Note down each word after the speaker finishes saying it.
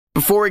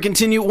Before we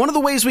continue, one of the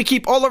ways we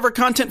keep all of our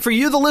content for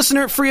you, the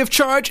listener, free of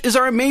charge is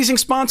our amazing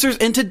sponsors,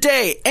 and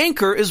today,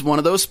 Anchor is one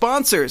of those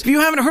sponsors. If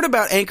you haven't heard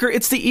about Anchor,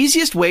 it's the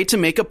easiest way to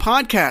make a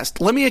podcast.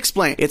 Let me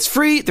explain. It's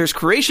free, there's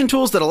creation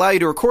tools that allow you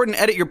to record and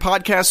edit your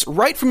podcasts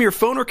right from your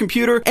phone or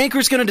computer.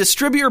 Anchor's going to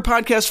distribute your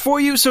podcast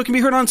for you so it can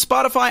be heard on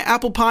Spotify,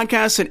 Apple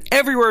Podcasts, and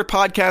everywhere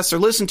podcasts are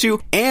listened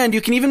to, and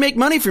you can even make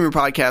money from your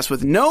podcast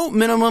with no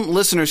minimum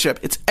listenership.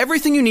 It's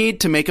everything you need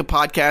to make a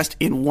podcast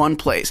in one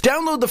place.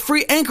 Download the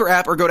free Anchor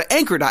app or go to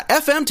anchor.fm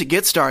to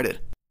get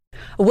started.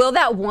 Will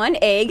that one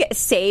egg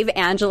save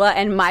Angela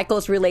and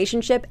Michael's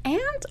relationship?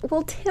 And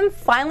will Tim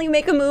finally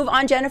make a move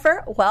on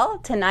Jennifer? Well,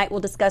 tonight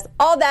we'll discuss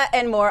all that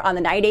and more on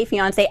the 90 Day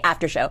Fiancé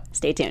After Show.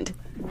 Stay tuned.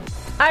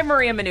 I'm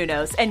Maria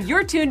Menounos, and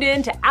you're tuned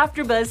in to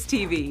AfterBuzz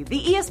TV, the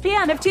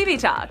ESPN of TV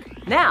talk.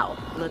 Now,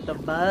 let the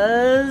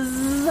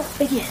buzz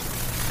begin.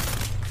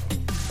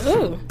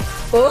 Ooh,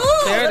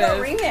 there a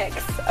remix.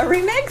 A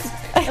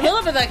remix? A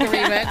little bit like a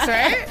remix,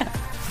 right?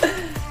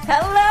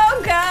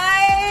 Hello,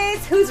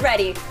 guys. Who's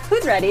ready?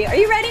 Are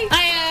you ready?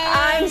 I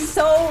am. I'm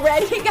so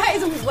ready,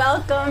 guys.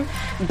 Welcome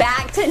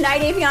back to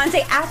 90 Day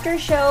Fiancé After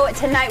Show.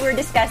 Tonight we're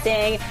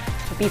discussing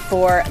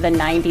before the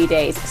 90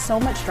 days. So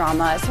much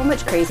drama, so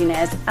much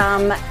craziness.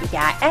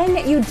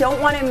 And you don't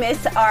want to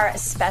miss our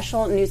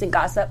special news and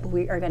gossip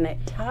we are going to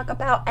talk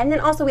about. And then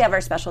also we have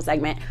our special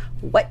segment,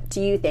 What Do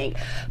You Think?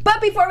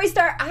 But before we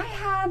start, I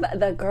have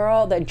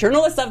the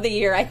Journalist of the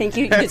Year. I think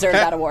you deserve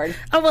that award.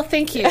 Oh, well,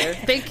 thank you.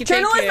 Thank you.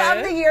 Journalist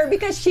of the Year,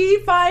 because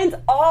she finds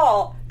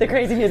all the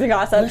crazy news and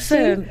gossip.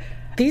 Listen,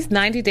 these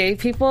 90-day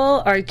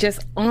people are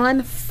just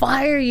on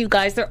fire, you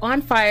guys. They're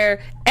on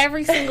fire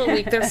every single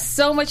week. There's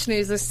so much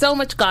news. There's so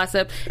much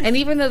gossip. And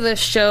even though the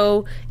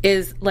show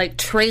is like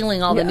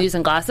trailing all the news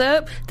and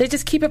gossip, they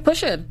just keep it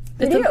pushing.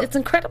 It's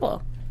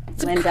incredible.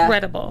 It's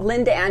incredible.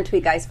 Linda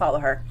Antwi, guys, follow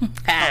her. Follow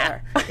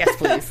her. Yes,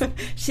 please.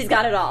 She's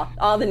got it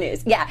all the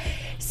news. Yeah.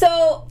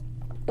 So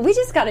we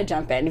just got to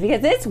jump in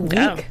because this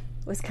week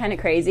was kind of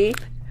crazy.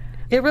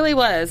 It really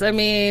was. I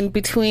mean,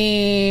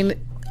 between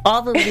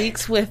all the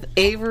leaks with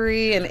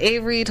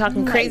Avery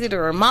talking crazy to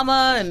her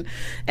mama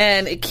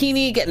and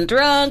Akini getting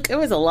drunk. It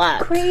was a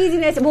lot.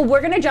 Craziness. Well, we're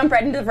going to jump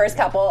right into the first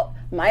couple,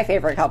 my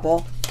favorite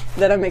couple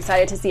that I'm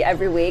excited to see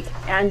every week,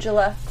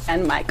 Angela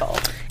and Michael.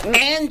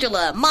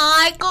 Angela,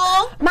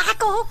 Michael, you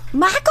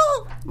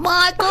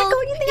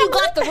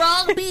got the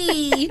wrong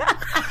B.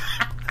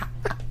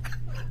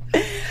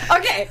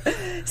 Okay,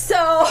 so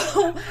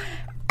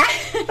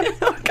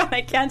oh God,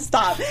 I can't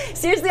stop.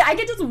 Seriously, I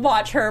could just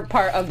watch her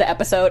part of the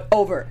episode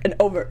over and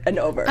over and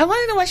over. I want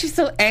to know why she's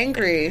so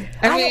angry.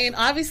 I mean,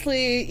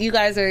 obviously, you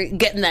guys are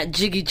getting that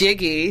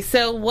jiggy.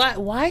 So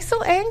why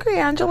so angry,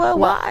 Angela?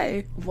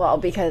 Why? Well,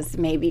 because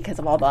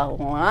of all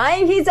the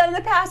lying he's done in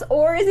the past,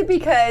 or is it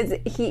because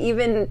he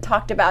even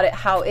talked about it,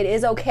 how it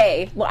is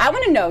okay? Well, I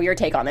want to know your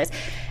take on this.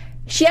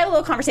 She had a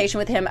little conversation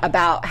with him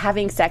about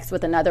having sex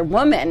with another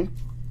woman,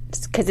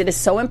 because it is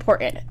so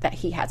important that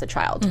he has a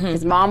child. Mm-hmm.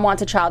 His mom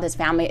wants a child, his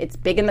family, it's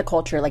big in the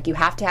culture. Like, you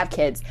have to have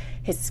kids.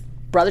 His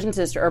brothers and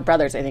sisters, or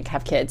brothers, I think,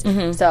 have kids.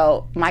 Mm-hmm.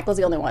 So Michael's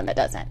the only one that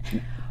doesn't.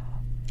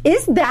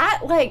 Is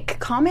that, like,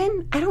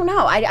 common? I don't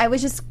know. I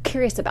was just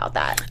curious about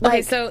that.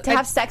 Like, to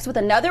have sex with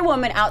another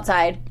woman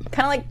outside,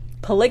 kind of like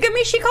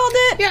polygamy, she called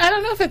it? Yeah, I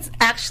don't know if it's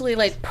actually,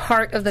 like,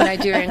 part of the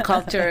Nigerian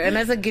culture. And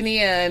as a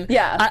Ghanaian,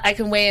 I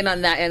can weigh in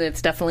on that, and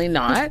it's definitely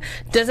not.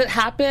 Does it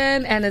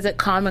happen, and is it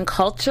common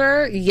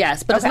culture?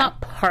 Yes, but it's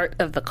not part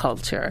of the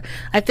culture.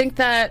 I think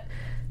that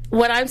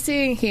what I'm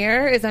seeing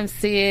here is I'm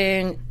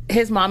seeing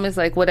his mom is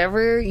like,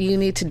 whatever you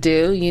need to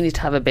do, you need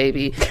to have a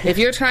baby. If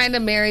you're trying to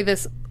marry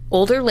this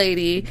older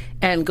lady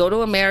and go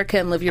to America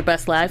and live your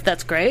best life,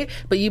 that's great,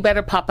 but you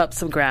better pop up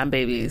some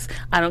grandbabies.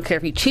 I don't care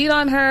if you cheat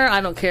on her.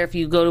 I don't care if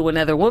you go to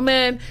another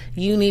woman.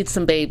 You need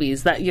some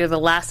babies. That you're the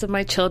last of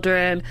my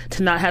children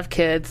to not have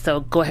kids,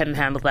 so go ahead and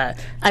handle that.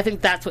 I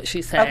think that's what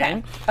she's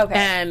saying.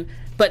 Okay.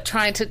 But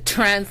trying to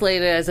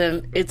translate it as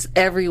in it's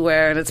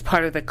everywhere and it's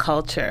part of the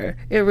culture.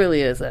 It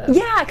really isn't.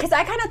 Yeah, because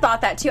I kind of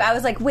thought that too. I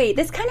was like, wait,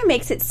 this kind of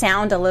makes it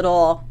sound a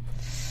little...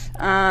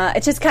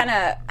 it's just kind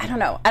of, I don't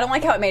know. I don't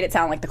like how it made it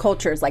sound like the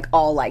culture is like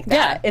all like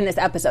that in this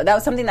episode. That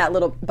was something that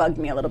bugged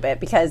me a little bit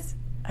because,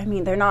 I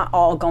mean, they're not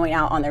all going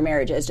out on their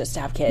marriages just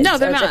to have kids. No,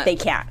 they're not. If they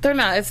can't. They're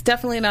not. It's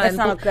definitely not.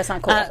 That's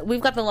not cool. We've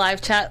got the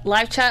live chat.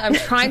 I'm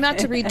trying not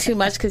to read too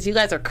much because you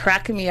guys are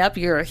cracking me up.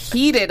 You're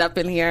heated up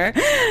in here.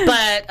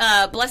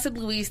 But Blessed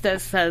Louise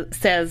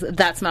says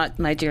that's not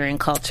Nigerian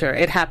culture.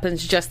 It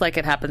happens just like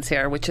it happens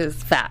here, which is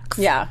facts.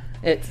 Yeah.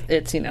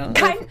 It's you know,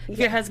 if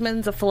your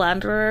husband's a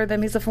philanderer,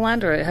 then he's a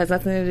philanderer. It has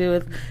nothing to do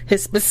with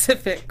his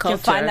specific culture. You'll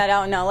find that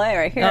out in LA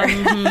right here.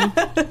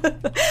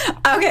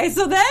 Okay,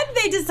 so then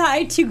they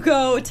decide to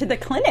go to the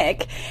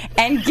clinic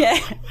and get...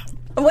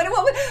 What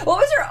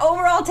was her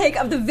overall take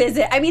of the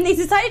visit? I mean, they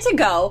decided to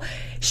go.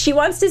 She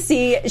wants to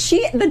see...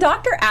 The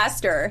doctor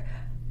asked her,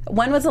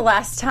 when was the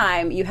last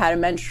time you had a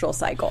menstrual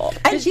cycle?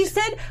 And she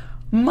said...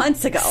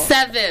 months ago.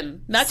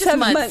 7. Not just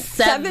months.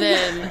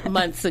 7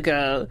 months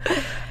ago.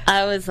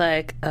 I was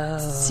like,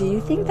 oh. Do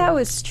you think that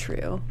was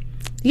true?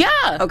 Yeah.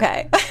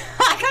 Okay.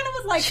 I kind of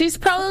was like... She's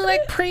probably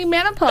like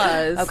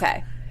pre-menopause.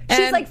 Okay.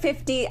 She's like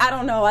 50. I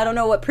don't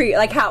know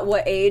what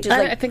what age is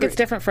I think it's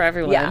different for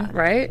everyone,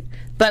 right?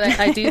 But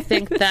I do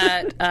think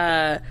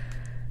that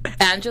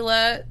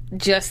Angela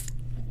just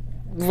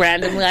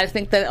randomly, I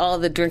think that all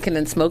the drinking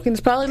and smoking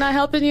is probably not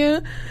helping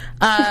you.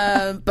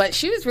 But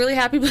she was really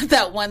happy with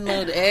that one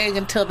lone egg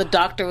until the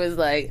doctor was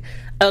like,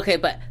 okay,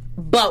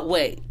 but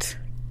wait,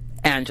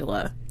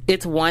 Angela,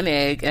 it's one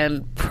egg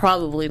and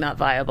probably not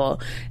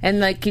viable. And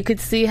like you could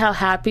see how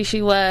happy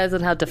she was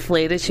and how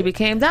deflated she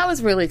became. That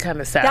was really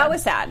kind of sad. That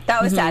was sad.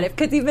 Sad.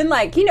 Because even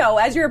like, you know,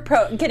 as you're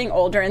getting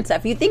older and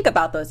stuff, you think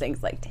about those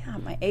things like,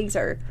 damn, my eggs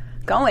are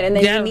going. And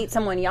then you meet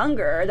someone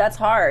younger. That's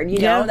hard. You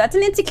know, that's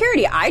an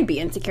insecurity. I'd be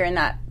insecure in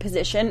that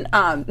position.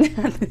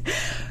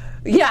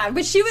 Yeah,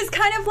 but she was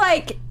kind of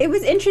like, it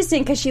was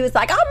interesting because she was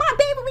like, oh, my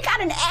baby, we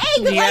got an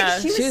egg. Yeah,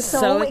 like, she was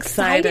so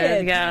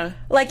excited. Yeah.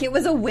 Like, it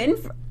was a win.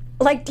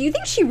 Like, do you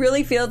think she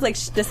really feels like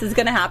this is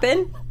going to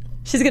happen?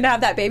 She's going to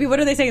have that baby? What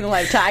are they saying in the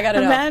live chat? I got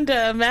to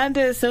know.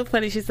 Amanda is so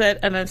funny. She said,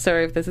 and I'm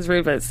sorry if this is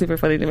rude, but it's super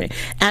funny to me.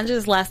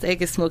 Angela's last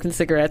egg is smoking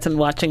cigarettes and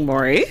watching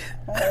Maury.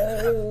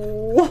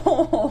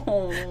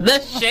 Oh. The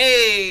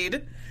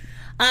shade.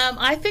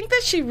 I think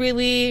that she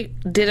really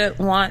didn't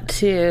want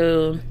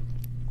to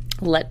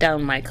let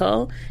down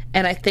Michael,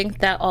 and I think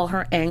that all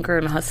her anger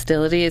and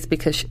hostility is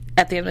because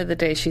at the end of the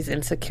day she's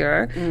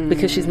insecure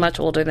because she's much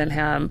older than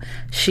him.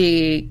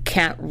 She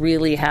can't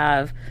really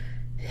have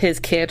his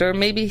kid, or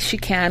maybe she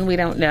can, we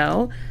don't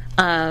know.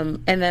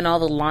 And then all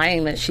the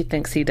lying that she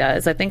thinks he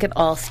does, I think it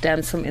all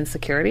stems from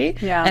insecurity.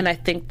 And I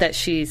think that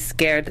she's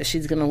scared that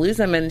she's going to lose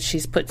him, and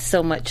she's put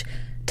so much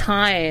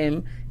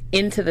time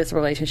into this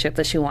relationship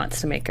that she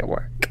wants to make it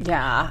work.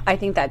 Yeah, I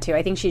think that too.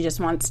 I think she just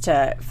wants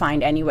to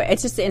find any way.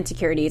 It's just the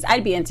insecurities.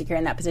 I'd be insecure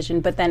in that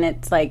position, but then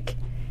it's like,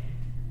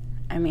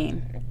 I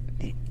mean,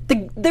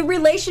 the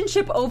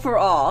relationship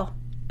overall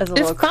is a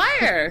little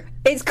fire.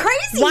 It's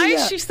crazy. Why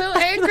is she so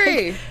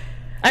angry?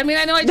 I mean,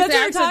 I know I just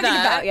answered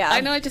that. About, I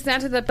know I just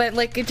answered that, but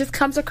like it just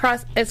comes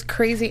across as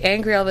crazy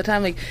angry all the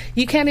time. Like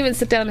you can't even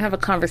sit down and have a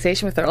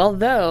conversation with her.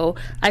 Although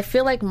I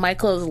feel like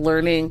Michael is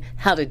learning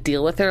how to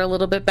deal with her a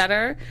little bit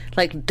better.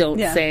 Like don't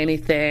say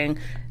anything.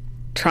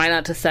 Try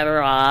not to set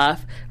her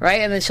off,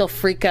 right? And then she'll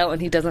freak out when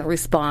he doesn't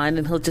respond,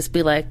 and he'll just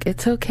be like,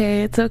 "It's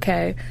okay, it's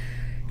okay."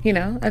 You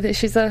know, I think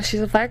she's a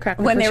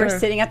firecracker. When they were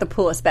sitting at the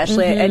pool,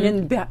 especially,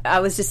 and then I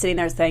was just sitting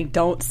there saying,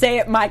 "Don't say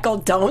it, Michael.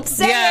 Don't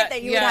say it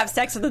that you would have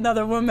sex with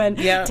another woman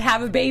to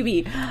have a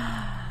baby."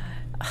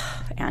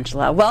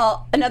 Angela.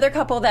 Well, another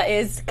couple that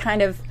is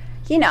kind of,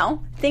 you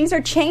know, things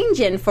are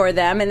changing for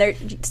them,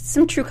 and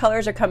some true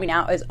colors are coming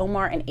out is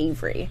Omar and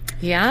Avery.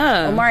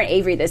 Yeah, Omar and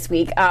Avery this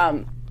week.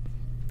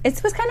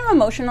 It was kind of an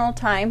emotional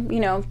time. You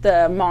know,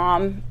 the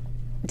mom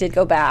did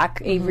go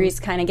back. Avery's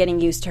kind of getting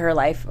used to her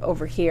life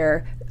over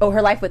here.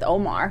 Her life with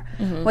Omar.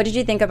 What did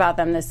you think about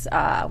them this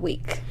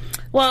week?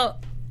 Well,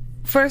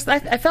 first,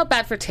 I felt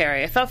bad for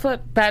Terry. I felt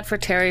bad for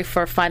Terry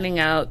for finding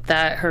out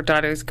that her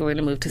daughter's going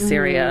to move to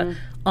Syria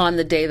on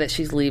the day that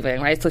she's leaving,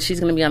 right? So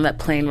she's going to be on that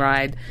plane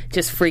ride,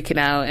 just freaking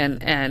out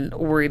and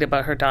worried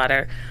about her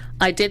daughter.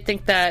 I did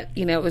think that,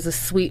 you know, it was a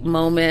sweet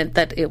moment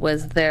that it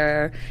was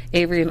their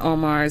Avery and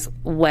Omar's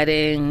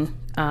wedding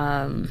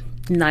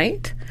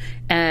night,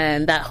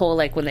 and that whole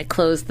like when they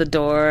closed the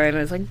door and it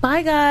was like,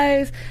 bye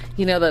guys,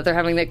 you know, that they're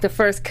having like the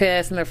first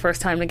kiss and their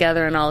first time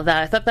together and all of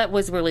that. I thought that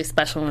was really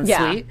special and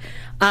sweet.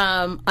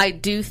 I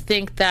do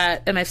think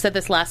that, and I've said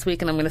this last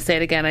week and I'm going to say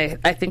it again,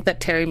 I think that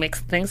Terry makes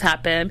things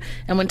happen.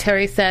 And when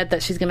Terry said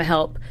that she's going to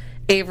help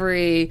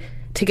Avery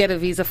to get a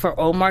visa for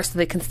Omar so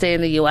they can stay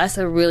in the U.S.,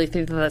 I really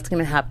think that that's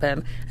going to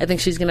happen. I think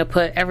she's going to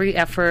put every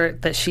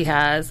effort that she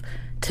has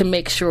to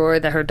make sure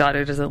that her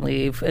daughter doesn't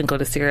leave and go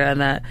to Syria,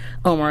 and that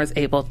Omar is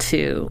able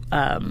to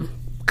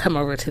come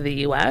over to the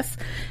U.S.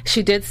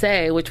 She did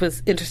say, which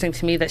was interesting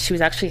to me, that she was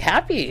actually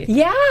happy.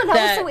 Yeah,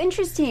 that was so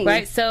interesting.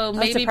 Right, so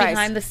maybe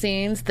behind the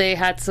scenes they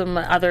had some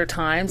other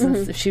times,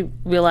 and she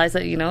realized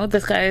that, you know,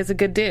 this guy is a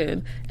good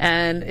dude,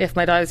 and if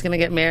my daughter's going to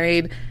get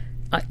married,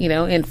 you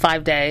know, in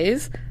 5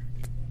 days,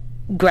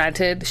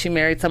 granted, she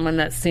married someone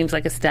that seems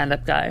like a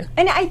stand-up guy.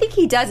 And I think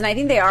he does, and I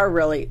think they are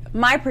really...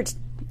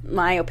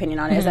 My opinion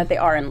on it is that they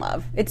are in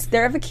love.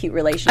 They're of a cute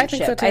relationship. I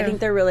think so too. I think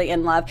they're really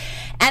in love,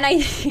 and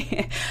I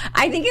think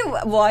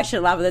I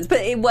shouldn't laugh at this, but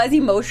it was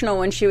emotional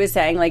when she was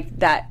saying, like,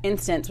 that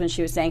instance when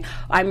she was saying,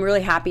 "I'm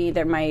really happy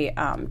that my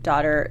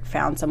daughter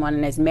found someone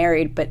and is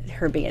married, but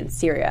her being in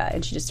Syria,"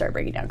 and she just started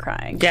breaking down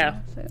crying. Yeah,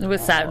 it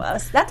was sad.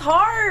 That's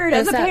hard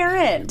as a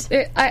parent.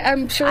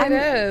 I'm sure it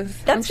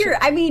is. That's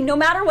I mean, no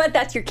matter what,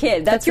 that's your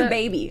kid. That's your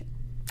baby.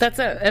 That's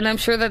it. And I'm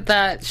sure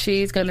that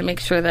she's going to make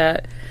sure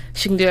that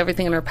she can do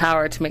everything in her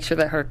power to make sure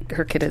that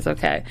her kid is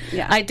okay.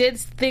 Yeah. I did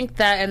think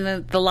that,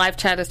 and the live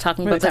chat is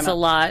talking about this a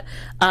lot,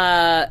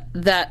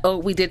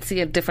 that we did see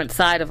a different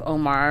side of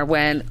Omar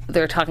when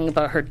they're talking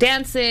about her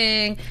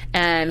dancing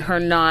and her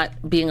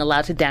not being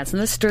allowed to dance in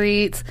the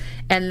streets.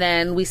 And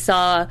then we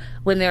saw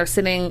when they were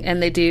sitting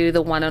and they do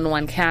the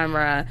one-on-one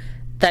camera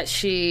that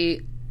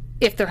she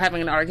if they're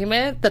having an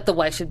argument, that the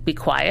wife should be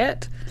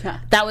quiet. Yeah.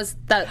 That was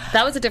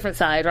a different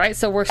side, right?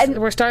 So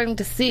we're starting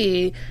to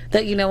see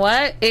that, you know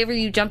what,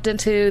 Avery, you jumped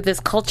into this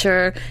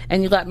culture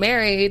and you got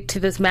married to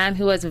this man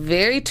who has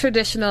very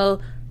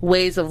traditional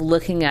ways of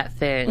looking at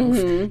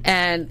things,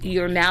 and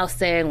you're now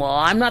saying, well,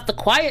 I'm not the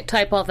quiet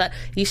type of that.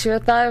 You should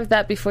have thought of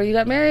that before you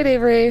got married,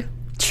 Avery.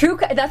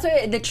 That's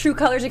why the true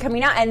colors are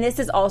coming out, and this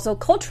is also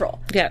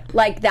cultural. Yeah,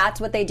 like that's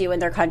what they do in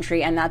their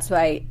country, and that's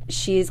why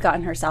she's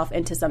gotten herself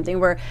into something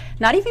where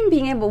not even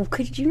being able.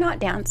 Could you not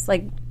dance?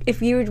 Like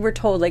if you were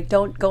told, like,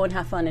 don't go and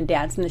have fun and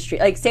dance in the street.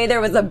 Like say there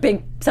was a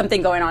big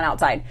something going on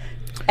outside,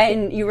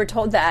 and you were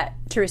told that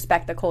to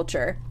respect the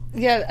culture.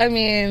 Yeah, I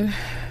mean,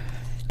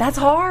 that's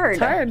hard.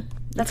 It's hard.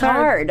 That's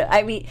hard.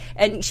 I mean,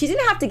 and she's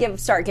gonna have to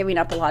start giving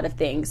up a lot of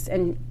things,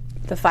 and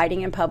the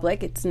fighting in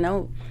public.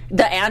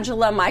 The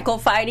Angela Michael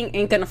fighting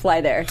ain't gonna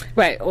fly there.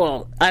 Right.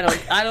 Well, I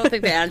don't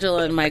think the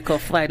Angela and Michael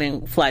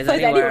fighting flies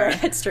anywhere.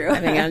 It's true. I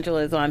think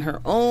Angela is on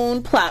her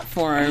own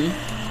platform.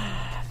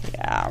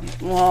 Yeah.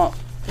 Well,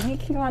 we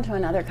can go on to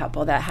another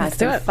couple that has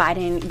some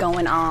fighting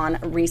going on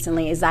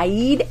recently.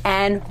 Zaid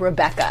and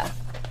Rebecca.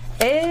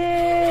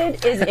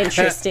 It is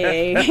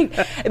interesting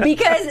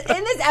because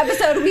in this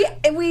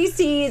episode we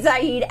see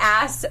Zaid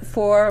ask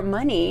for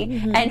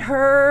money, and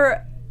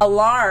her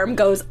alarm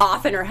goes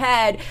off in her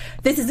head.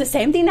 This is the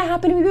same thing that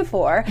happened to me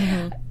before.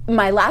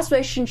 My last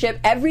relationship,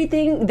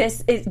 everything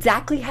this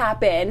exactly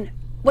happened.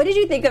 What did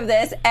you think of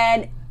this?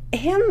 And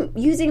him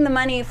using the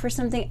money for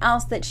something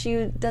else that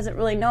she doesn't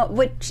really know,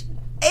 which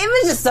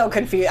it was just so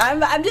confused.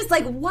 I'm just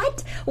like,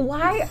 what?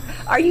 Why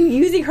are you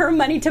using her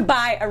money to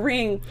buy a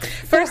ring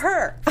for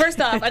her?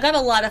 First off, I got a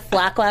lot of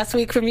flack last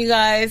week from you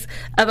guys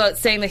about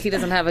saying that he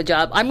doesn't have a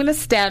job. I'm going to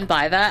stand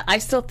by that. I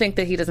still think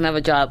that he doesn't have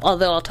a job,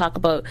 although I'll talk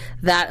about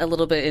that a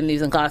little bit in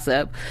News and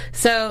Gossip.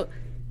 So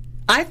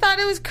I thought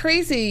it was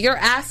crazy. You're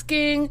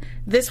asking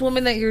this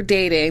woman that you're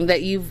dating,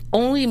 that you've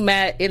only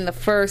met in the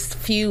first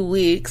few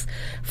weeks,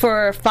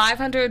 for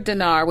 500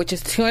 dinar, which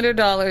is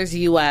 $200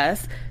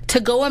 US, to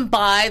go and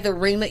buy the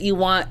ring that you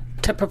want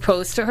to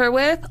propose to her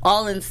with,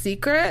 all in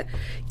secret.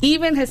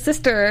 Even his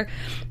sister,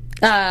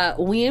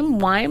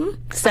 Weim,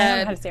 said, I don't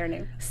know how to say her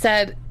name.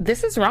 Said,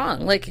 this is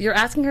wrong. Like, you're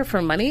asking her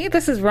for money?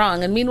 This is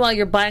wrong. And meanwhile,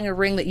 you're buying a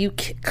ring that you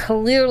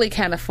clearly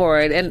can't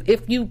afford. And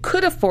if you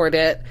could afford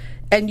it,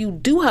 and you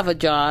do have a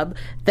job,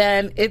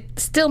 then it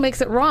still makes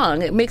it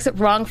wrong. It makes it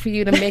wrong for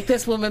you to make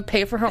this woman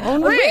pay for her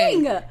own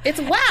ring. It's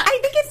whack. I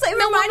think it's like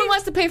no woman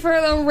wants to pay for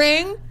her own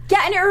ring.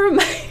 Yeah, and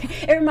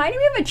it reminded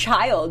me of a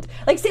child.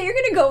 Like, say you're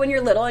going to go when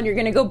you're little and you're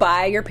going to go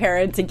buy your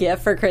parents a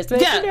gift for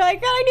Christmas. Yeah. And you're like,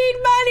 I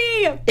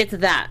need money. It's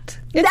that.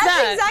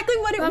 That's exactly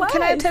what it was.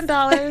 Can I have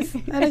 $10?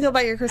 I'm going to go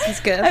buy your Christmas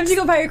gift. I have to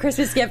go buy your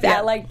Christmas gift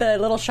at, like, the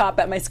little shop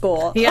at my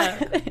school.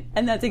 Yeah.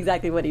 And that's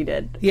exactly what he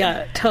did.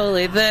 Yeah,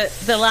 totally.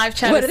 The live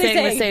chat is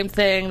saying the same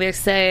thing. They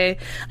say,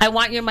 I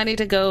want your money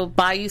to go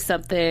buy you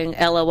something,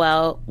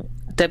 LOL.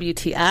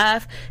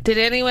 WTF. Did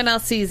anyone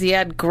else see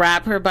Ziad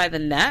grab her by the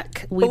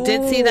neck? We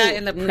did see that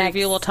in the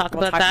preview. We'll talk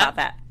about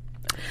that.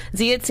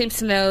 Ziad seems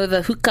to know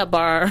the hookah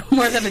bar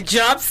more than a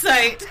job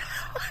site.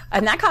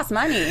 And that costs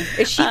money.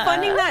 Is she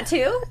funding that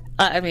too?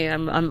 I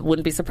mean, I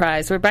wouldn't be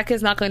surprised.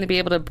 Rebecca's not going to be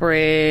able to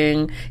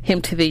bring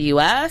him to the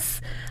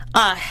U.S.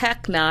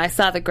 Heck no. I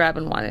saw the grab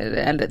and wanted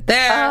to end it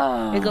there.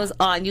 Oh. It goes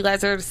on. You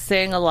guys are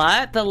saying a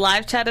lot. The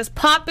live chat is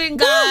popping,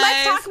 guys. Ooh,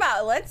 let's talk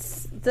about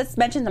it. Let's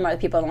mention some other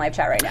people in the live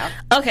chat right now.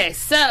 Okay,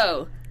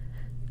 so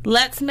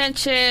let's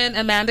mention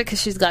Amanda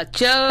because she's got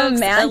jokes.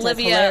 Amanda's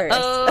Olivia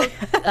Oak,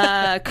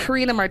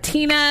 Karina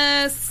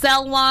Martinez,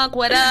 Selwonk,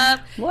 what up?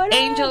 What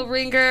Angel up?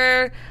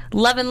 Ringer,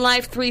 Love and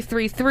Life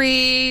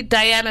 333,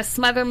 Diana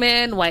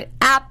Smotherman, White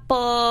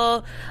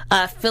Apple,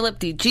 Philip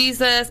D.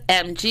 Jesus,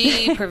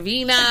 MG,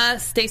 Pravina,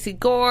 Stacey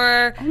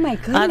Gore. Oh my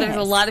goodness. There's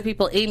a lot of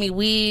people. Amy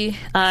Wee,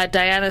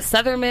 Diana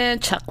Sutherman,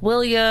 Chuck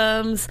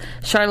Williams,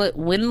 Charlotte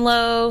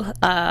Winlow,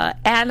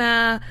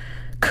 Anna,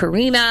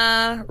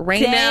 Karina,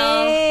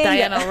 Raynell,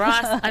 Diana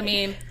Ross. I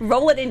mean,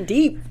 roll it in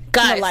deep.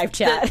 Guys, in the live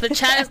chat. The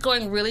chat is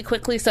going really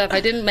quickly, so if I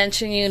didn't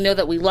mention you, know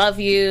that we love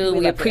you.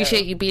 We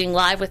appreciate you being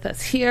live with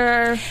us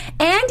here.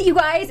 And you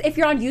guys, if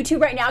you're on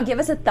YouTube right now, give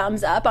us a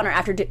thumbs up on our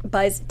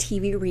AfterBuzz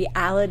TV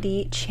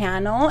reality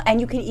channel.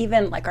 And you can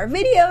even like our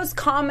videos,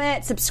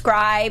 comment,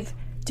 subscribe.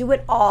 Do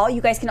it all.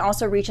 You guys can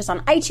also reach us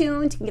on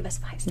iTunes. You can give us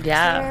 5 stars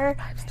there.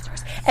 5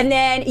 stars. And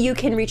then you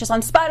can reach us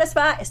on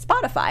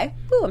Spotify.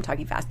 Ooh, I'm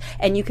talking fast.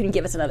 And you can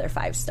give us another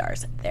 5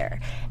 stars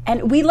there.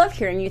 And we love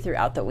hearing you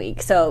throughout the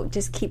week. So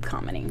just keep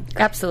commenting.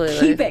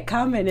 Absolutely. Keep it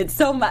coming. It's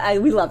so much.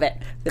 We love it.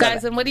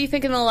 Guys, and what do you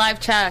think in the live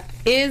chat?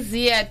 Is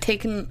Ziad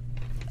taking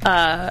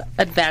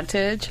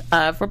advantage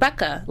of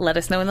Rebecca? Let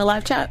us know in the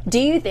live chat. What do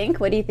you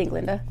think,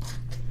 Linda?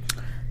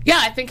 Yeah,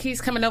 I think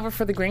he's coming over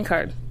for the green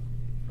card.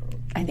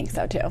 I think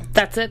so, too.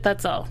 That's it.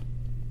 That's all.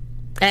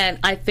 And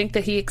I think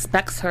that he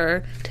expects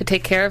her to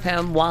take care of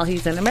him while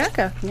he's in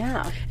America.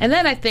 Yeah. And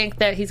then I think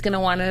that he's going to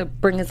want to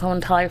bring his whole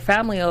entire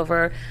family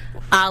over,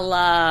 a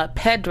la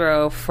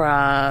Pedro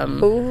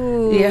from...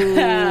 Ooh.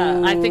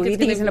 Yeah. I think he's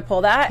going to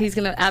pull that? He's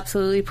going to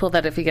absolutely pull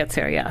that if he gets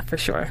here, yeah, for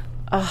sure.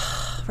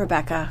 Oh.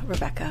 Rebecca,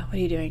 what are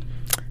you doing?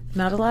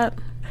 Not a lot.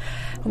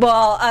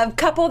 Well, a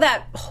couple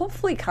that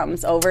hopefully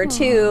comes over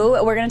too,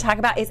 we're going to talk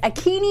about is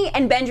Akinyi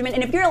and Benjamin.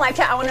 And if you're in live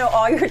chat, I want to know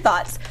all your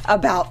thoughts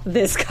about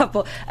this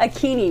couple.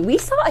 Akinyi, we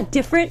saw a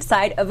different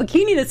side of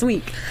Akinyi this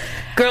week.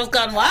 Girls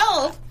Gone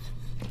Wild.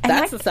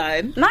 That's a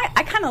sign.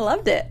 I kind of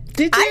loved it.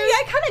 Did you?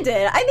 I kind of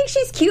did. I think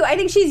she's cute. I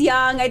think she's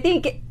young.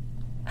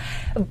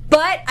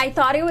 But I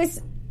thought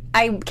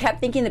I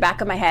kept thinking in the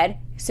back of my head,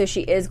 so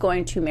she is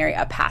going to marry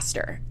a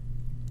pastor.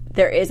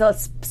 There is a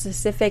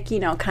specific,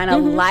 kind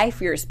of life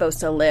you're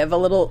supposed to live, a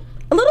little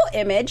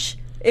image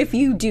if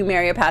you do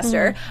marry a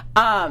pastor.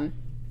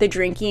 The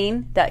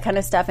drinking, that kind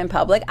of stuff in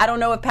public. I don't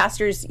know if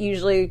pastors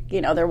usually,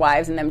 their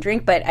wives and them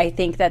drink, but I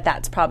think that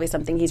that's probably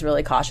something he's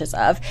really cautious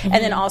of. And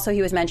then also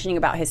he was mentioning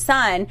about his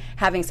son,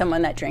 having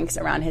someone that drinks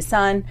around his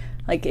son.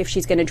 Like if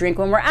she's going to drink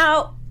when we're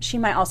out, she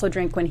might also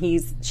drink when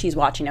she's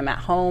watching him at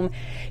home.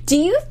 Do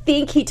you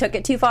think he took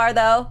it too far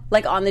though?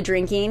 Like on the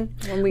drinking?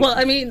 Well,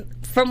 I mean,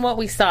 from what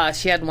we saw,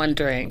 she had one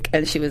drink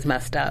and she was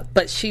messed up,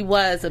 but she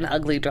was an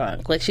ugly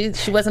drunk. Like she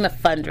wasn't a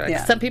fun drunk.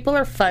 Yeah. Some people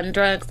are fun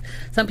drunks,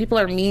 some people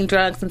are mean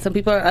drunks, and some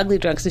people are ugly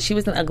drunks. So she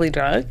was an ugly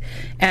drunk.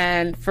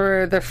 And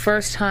for the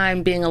first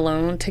time being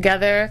alone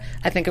together,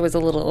 I think it was a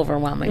little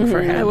overwhelming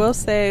for him. I will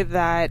say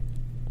that.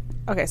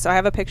 Okay, so I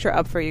have a picture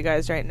up for you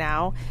guys right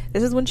now.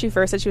 This is when she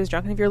first said she was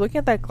drunk, and if you're looking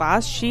at that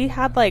glass, she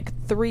had like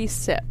 3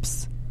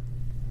 sips.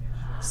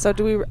 So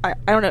I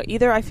don't know,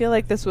 either I feel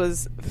like this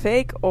was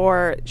fake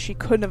or she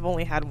couldn't have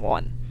only had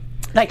 1.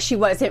 Like she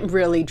wasn't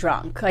really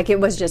drunk. Like it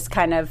was just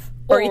kind of,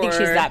 or you think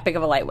she's that big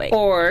of a lightweight?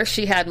 Or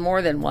she had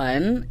more than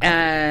 1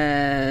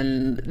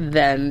 and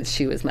then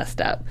she was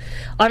messed up.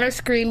 On our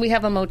screen we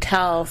have a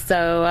motel,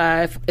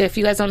 so if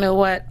you guys don't know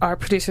what our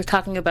producer's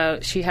talking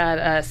about, she had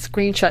a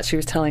screenshot she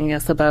was telling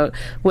us about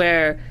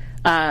where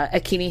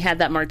Akinyi had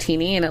that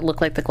martini and it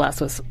looked like the glass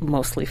was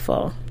mostly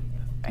full.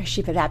 Is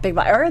she that big?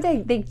 Or are they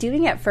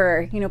doing it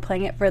for,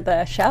 playing it for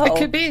the show? It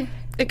could be.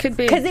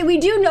 Because we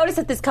do notice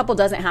that this couple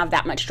doesn't have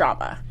that much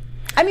drama.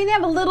 I mean, they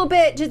have a little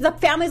bit, just the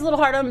family's a little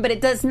hard on them, but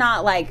it does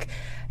not like,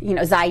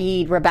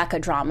 Zaid, Rebecca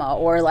drama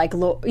or like,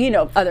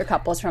 other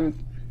couples from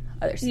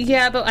other seasons.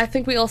 Yeah, but I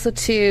think we also,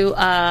 too,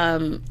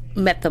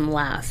 met them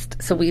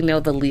last, so we know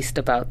the least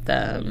about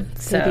them.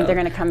 So you think they're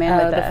going to come in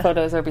with the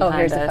photos are behind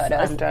here's us. The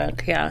photos. I'm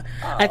drunk, yeah.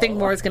 Oh. I think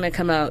more is going to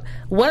come out.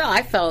 What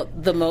I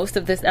felt the most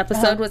of this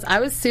episode was I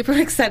was super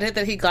excited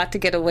that he got to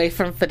get away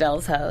from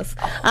Fidel's house.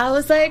 I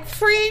was like,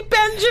 free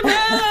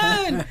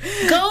Benjamin!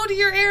 Go to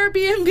your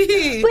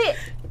Airbnb! Wait.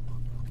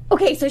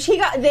 Okay, so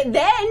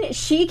then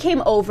she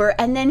came over,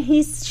 and then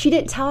she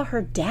didn't tell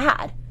her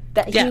dad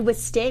that he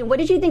was staying. What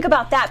did you think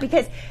about that?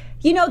 Because,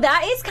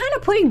 that is kind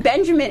of putting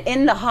Benjamin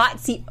in the hot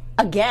seat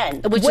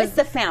again with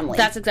the family.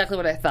 That's exactly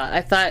what I thought.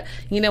 I thought,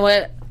 you know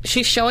what?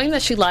 She's showing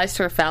that she lies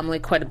to her family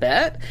quite a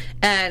bit,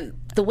 and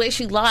the way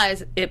she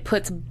lies, it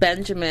puts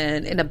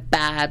Benjamin in a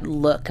bad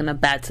look, in a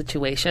bad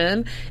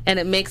situation, and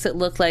it makes it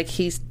look like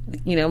he's,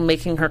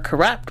 making her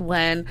corrupt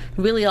when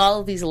really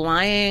all of these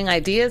lying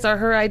ideas are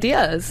her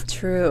ideas.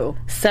 True.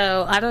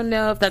 So I don't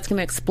know if that's going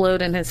to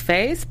explode in his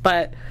face,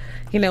 but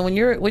when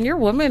your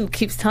woman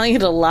keeps telling you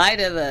to lie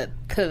to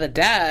the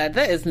dad,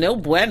 that is no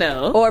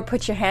bueno. Or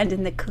put your hand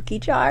in the cookie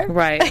jar.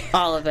 Right,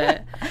 all of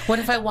it. What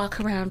if I walk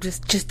around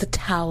just a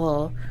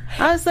towel?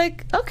 I was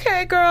like,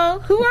 okay, girl,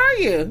 who are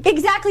you?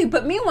 Exactly.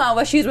 But meanwhile,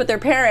 while she was with her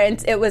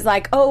parents, it was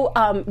like,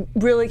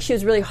 really, she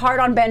was really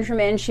hard on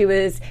Benjamin. She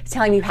was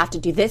telling him, you have to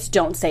do this,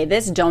 don't say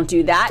this, don't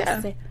do that.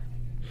 Yeah.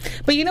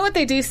 But you know what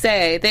they do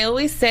say? They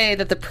always say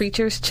that the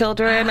preacher's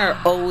children are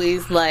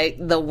always like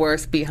the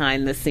worst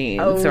behind the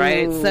scenes,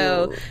 right?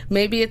 So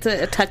maybe it's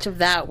a touch of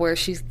that where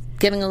she's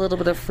getting a little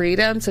bit of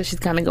freedom, so she's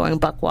kind of going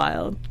buck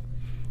wild.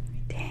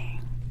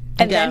 Dang.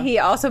 And then he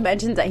also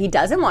mentions that he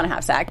doesn't want to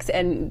have sex,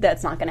 and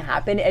that's not going to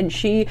happen. And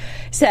she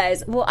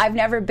says, well, I've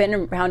never been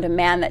around a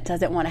man that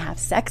doesn't want to have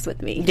sex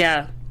with me.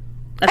 Yeah.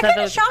 That kind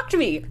of shocked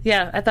me.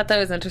 Yeah, I thought that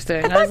was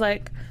interesting. I was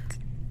like,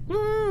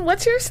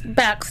 what's your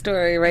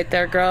backstory right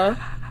there, girl?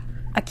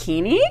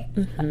 Akinyi?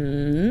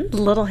 Mm-hmm.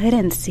 Little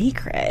hidden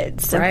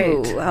secrets. Right.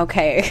 Ooh,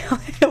 okay.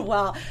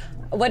 Well,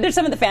 what are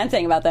some of the fans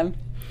saying about them?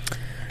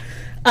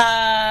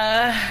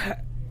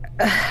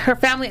 Her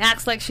family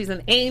acts like she's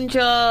an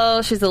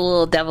angel. She's a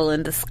little devil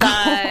in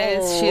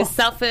disguise. She is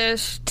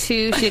selfish,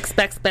 too. She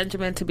expects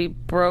Benjamin to be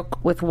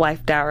broke with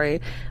wife dowry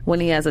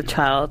when he has a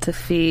child to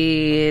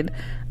feed.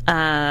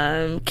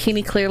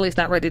 Akinyi clearly is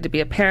not ready to be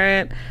a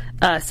parent,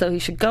 so he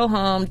should go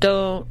home.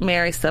 Don't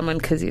marry someone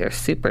because you're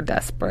super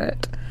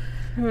desperate.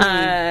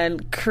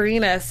 And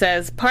Karina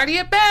says, party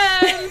at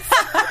Ben's.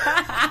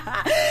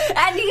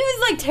 And he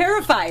was like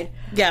terrified.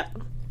 Yeah.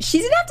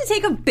 She's going to have to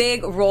take a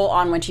big role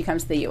on when she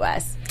comes to the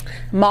U.S.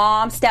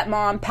 Mom,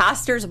 stepmom,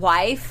 pastor's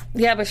wife.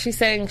 Yeah, but she's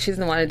saying she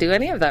doesn't want to do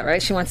any of that,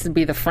 right? She wants to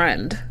be the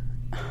friend,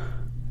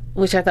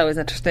 which I thought was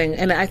interesting.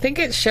 And I think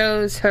it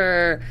shows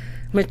her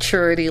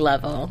maturity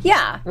level.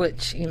 Yeah.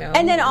 Which, you know.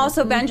 And then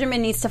also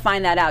Benjamin needs to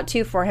find that out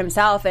too for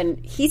himself, and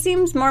he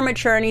seems more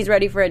mature and he's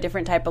ready for a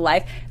different type of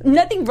life.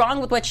 Nothing wrong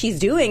with what she's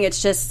doing,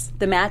 it's just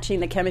the matching,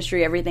 the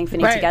chemistry, everything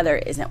fitting together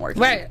isn't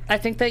working. Right. I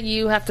think that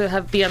you have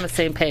to be on the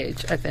same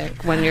page, I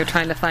think, when you're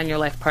trying to find your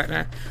life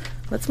partner.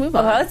 Let's move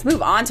on. Well, let's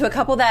move on to a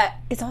couple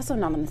that is also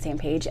not on the same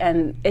page,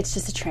 and it's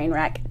just a train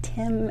wreck.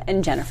 Tim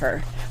and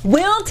Jennifer.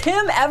 Will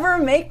Tim ever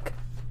make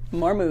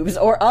more moves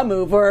or a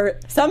move or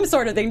some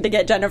sort of thing to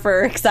get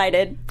Jennifer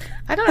excited?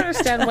 I don't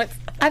understand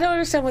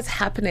what's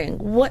happening.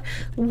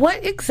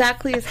 What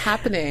exactly is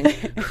happening?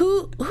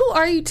 Who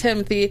are you,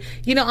 Timothy?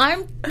 You know,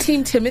 I'm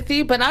Team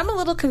Timothy, but I'm a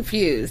little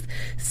confused.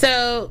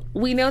 So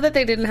we know that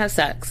they didn't have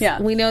sex. Yeah.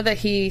 We know that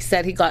he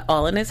said he got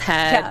all in his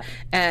head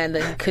and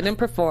that he couldn't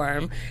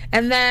perform.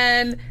 And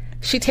then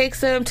she takes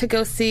him to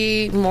go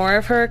see more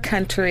of her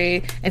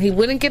country, and he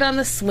wouldn't get on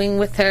the swing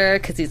with her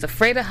because he's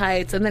afraid of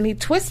heights. And then he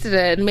twisted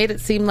it and made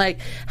it seem like,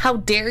 how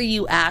dare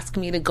you ask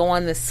me to go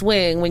on the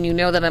swing when you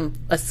know that I'm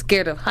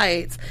scared of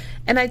heights?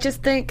 And I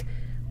just think,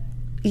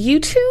 you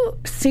two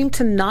seem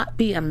to not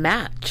be a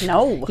match.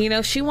 No. You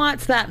know, she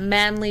wants that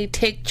manly,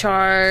 take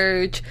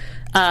charge,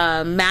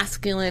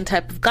 masculine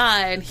type of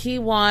guy, and he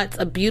wants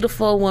a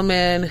beautiful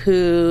woman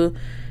who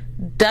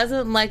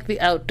doesn't like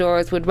the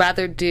outdoors, would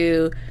rather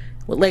do,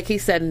 like he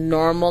said,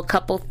 normal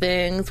couple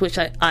things, which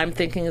I'm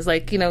thinking is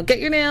like, you know, get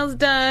your nails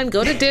done,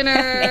 go to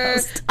dinner,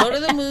 go to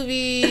the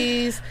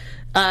movies,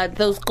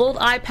 those gold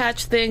eye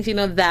patch things, you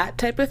know, that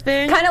type of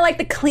thing. Kind of like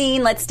the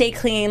clean, let's stay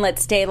clean,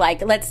 let's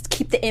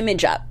keep the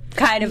image up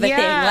kind of a thing.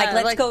 Like,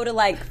 let's go to,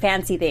 like,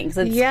 fancy things.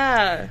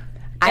 I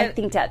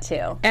think that,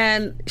 too.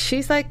 And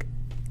she's like,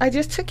 I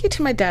just took you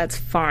to my dad's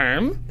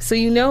farm, so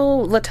you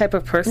know the type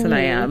of person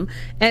I am.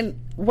 And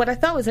what I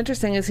thought was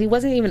interesting is he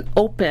wasn't even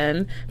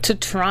open to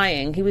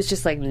trying. He was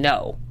just like,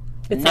 no.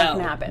 It's not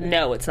going to happen.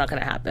 No, it's not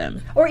going to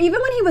happen. Or even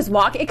when he was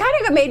walking, it kind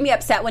of made me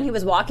upset when he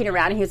was walking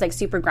around and he was like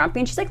super grumpy.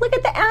 And she's like, look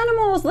at the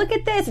animals, look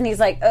at this. And he's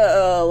like,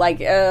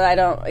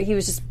 he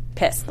was just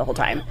pissed the whole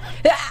time.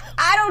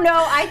 I don't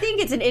know. I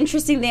think it's an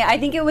interesting thing. I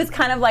think it was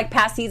kind of like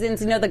past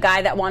seasons, you know, the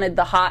guy that wanted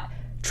the hot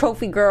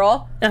trophy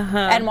girl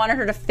and wanted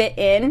her to fit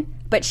in.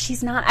 But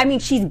she's not, I mean,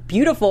 she's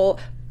beautiful,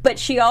 but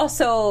she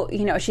also,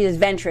 you know, she's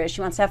adventurous.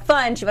 She wants to have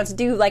fun. She wants to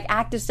do, like,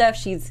 active stuff.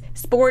 She's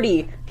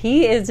sporty.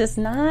 He is just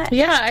not.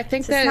 Yeah, I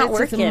think that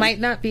it might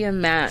not be a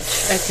match.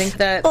 I think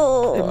that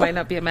it might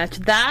not be a match.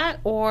 That,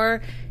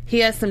 or he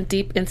has some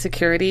deep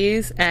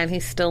insecurities and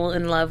he's still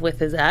in love with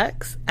his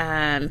ex,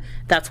 and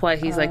that's why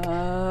he's like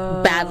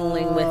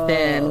battling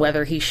within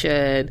whether he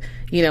should,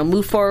 you know,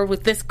 move forward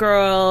with this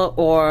girl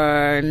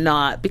or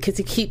not, because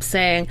he keeps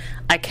saying,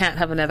 I can't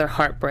have another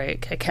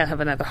heartbreak. I can't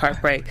have another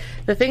heartbreak.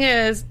 The thing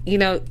is, you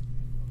know,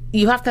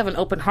 you have to have an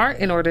open heart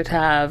in order to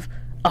have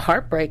a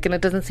heartbreak, and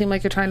it doesn't seem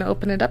like you're trying to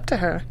open it up to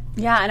her.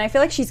 Yeah, and I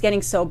feel like she's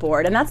getting so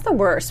bored, and that's the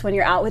worst, when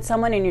you're out with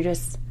someone and you're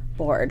just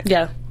bored.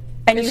 Yeah.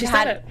 And you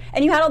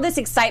had all this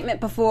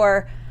excitement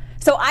before.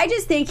 So I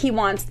just think he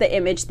wants the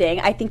image thing.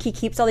 I think he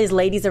keeps all these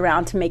ladies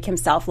around to make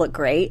himself look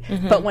great.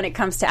 But when it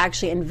comes to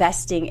actually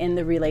investing in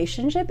the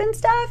relationship and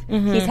stuff,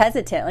 he's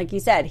hesitant. Like you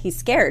said, he's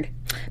scared.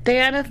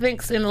 Diana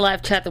thinks in the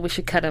live chat that we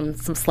should cut him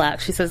some slack.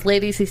 She says,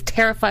 ladies, he's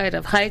terrified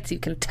of heights. You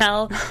can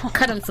tell.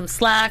 Cut him some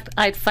slack.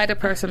 I'd fight a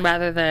person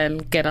rather than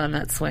get on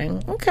that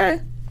swing. Okay.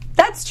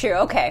 That's true.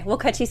 Okay, we'll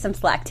cut you some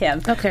slack,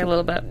 Tim. Okay, a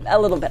little bit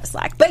of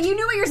slack. But you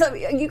knew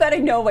you got to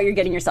know what you're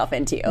getting yourself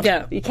into.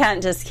 Yeah. You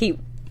can't just keep.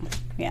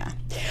 Yeah.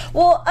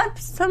 Well,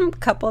 some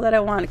couple that I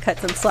want to cut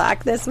some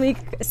slack this week,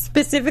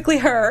 specifically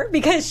her,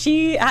 because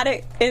she had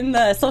it in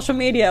the social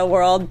media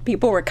world.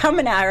 People were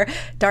coming at her.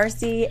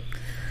 Darcy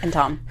and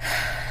Tom.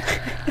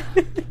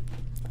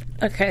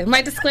 Okay,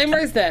 my disclaimer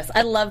is this.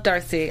 I love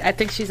Darcy. I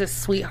think she's a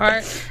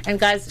sweetheart. And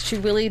guys, she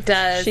really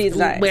does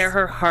wear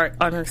her heart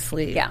on her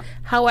sleeve. Yeah.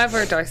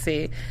 However,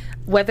 Darcy,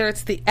 whether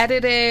it's the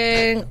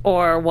editing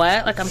or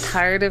what, like, I'm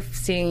tired of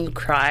seeing you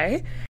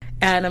cry.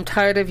 And I'm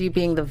tired of you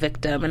being the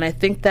victim. And I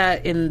think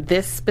that in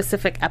this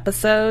specific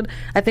episode,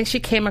 I think she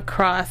came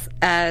across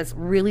as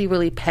really,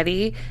 really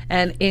petty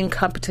and in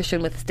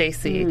competition with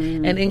Stacey.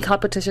 And in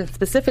competition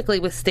specifically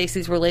with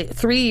Stacey's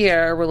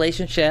 3-year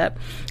relationship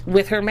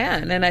with her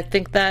man. And I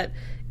think that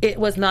it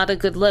was not a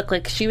good look.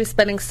 Like, she was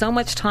spending so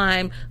much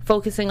time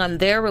focusing on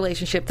their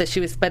relationship that she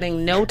was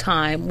spending no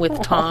time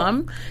with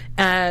Tom.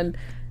 And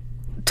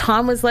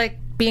Tom was, like,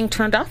 being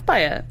turned off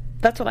by it.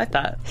 That's what I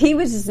thought. He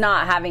was just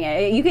not having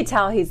it. You could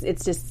tell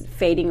it's just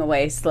fading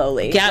away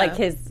slowly. Yeah. Like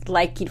his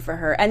liking for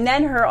her. And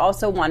then her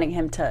also wanting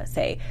him to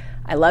say,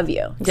 I love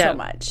you so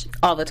much.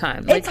 All the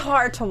time. It's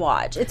hard to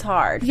watch. It's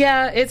hard.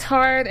 Yeah, it's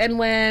hard. And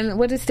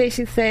what did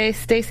Stacey say?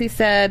 Stacey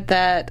said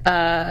that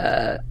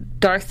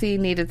Darcy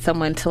needed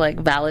someone to, like,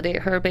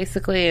 validate her,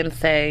 basically, and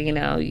say, you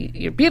know,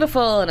 you're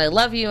beautiful and I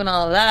love you and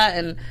all of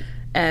that.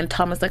 And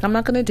Tom was like, I'm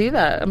not going to do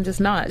that. I'm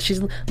just not.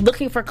 She's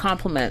looking for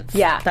compliments.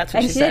 Yeah. That's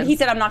what she said. He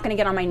said, I'm not going to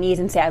get on my knees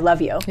and say I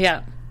love you.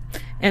 Yeah.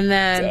 And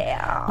then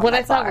what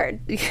I thought.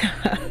 Hard.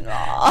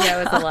 Yeah,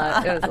 it was a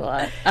lot. It was a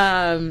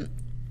lot.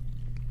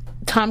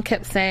 Tom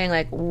kept saying,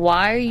 like,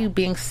 why are you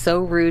being so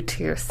rude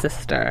to your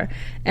sister?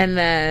 And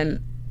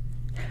then,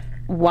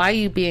 why are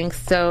you being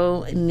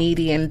so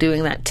needy and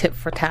doing that tit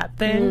for tat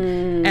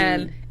thing?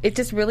 And it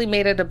just really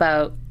made it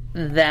about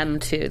them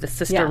two, the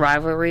sister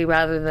rivalry,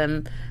 rather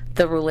than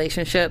the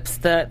relationships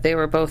that they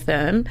were both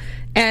in.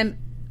 And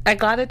I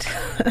gotta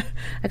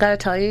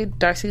tell you,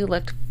 Darcy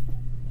looked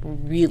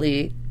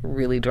really,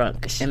 really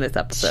drunk in this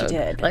episode. She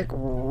did. Like,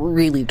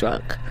 really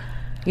drunk.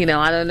 You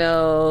know, I don't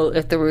know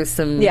if there was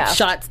some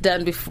shots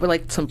done before,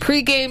 like some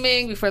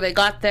pre-gaming before they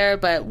got there,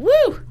 but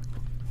woo!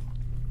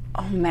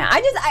 Oh man,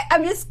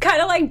 I'm just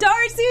kind of like,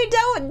 Darcy,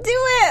 don't do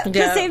it.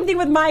 The same thing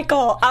with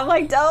Michael. I'm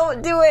like,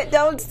 don't do it,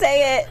 don't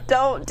say it,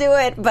 don't do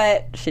it,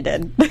 but she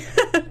did.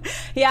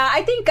 Yeah,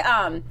 I think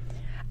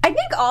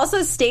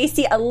also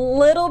Stacey a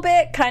little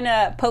bit kind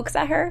of pokes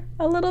at her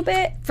a little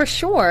bit. For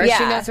sure,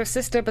 she knows her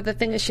sister, but the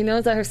thing is, she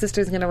knows that her sister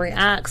is going to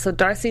react, so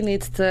Darcy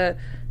needs to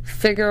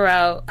figure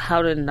out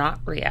how to not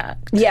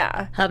react.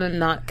 Yeah. How to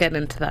not get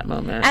into that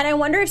moment. And I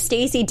wonder if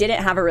Stacey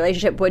didn't have a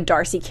relationship, would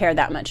Darcy care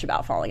that much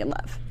about falling in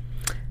love?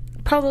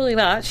 Probably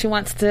not. She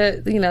wants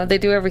to, you know, they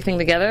do everything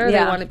together. They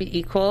want to be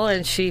equal,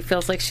 and she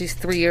feels like she's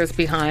 3 years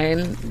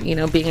behind, you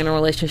know, being in a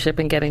relationship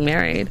and getting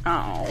married.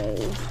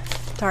 Oh,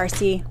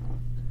 Darcy.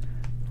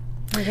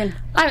 I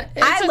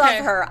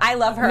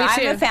love her.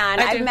 I'm a fan.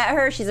 I've met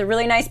her. She's a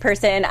really nice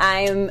person.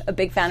 I'm a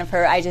big fan of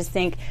her. I just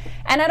think,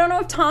 and I don't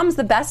know if Tom's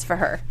the best for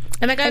her.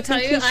 And I gotta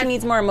tell you, she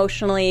needs more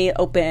emotionally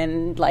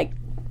open, like,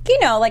 you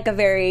know, like a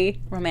very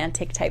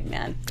romantic type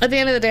man. At the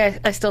end of the day,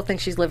 I still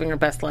think she's living her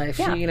best life.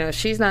 Yeah.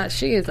 She is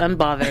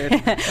unbothered.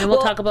 And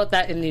we'll talk about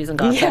that in news and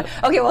gossip.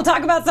 Yeah. Okay, we'll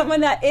talk about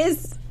someone that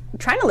is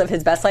trying to live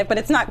his best life, but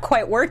it's not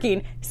quite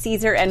working.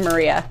 Caesar and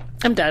Maria.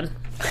 I'm done.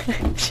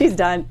 She's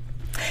done.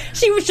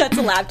 She shuts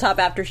the laptop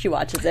after she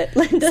watches it.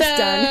 Linda's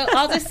done.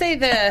 I'll just say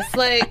this,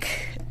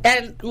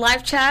 and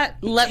live chat,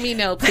 let me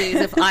know, please,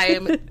 if I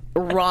am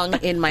wrong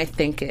in my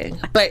thinking.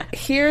 But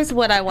here's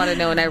what I want to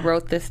know, and I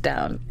wrote this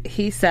down.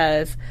 He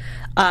says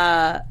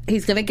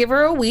he's going to give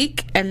her a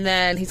week, and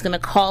then he's going to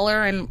call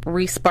her and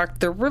re-spark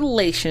the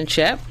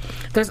relationship.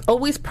 There's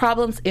always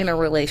problems in a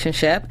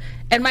relationship.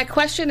 And my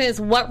question is,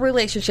 what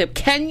relationship?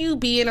 Can you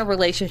be in a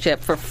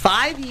relationship for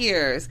 5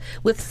 years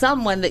with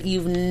someone that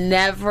you've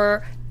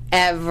never,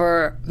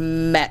 ever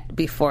met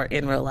before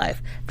in real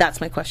life? That's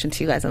my question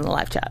to you guys in the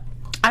live chat.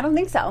 I don't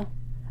think so.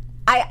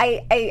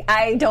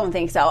 I don't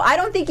think so. I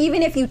don't think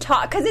even if you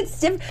talk, because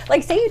it's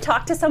like, say you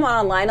talk to someone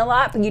online a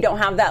lot, but you don't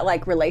have that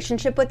like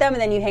relationship with them,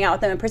 and then you hang out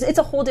with them in person. It's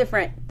a whole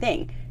different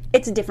thing.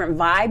 It's a different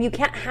vibe. You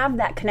can't have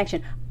that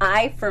connection.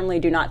 I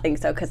firmly do not think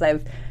so, because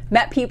I've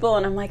met people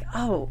and I'm like,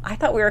 oh, I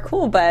thought we were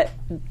cool, but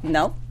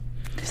no.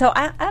 So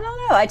I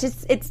don't know.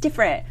 It's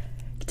different.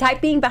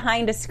 Typing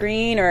behind a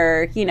screen,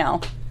 or, you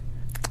know.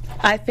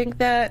 I think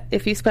that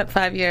if you spent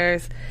 5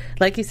 years,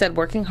 like you said,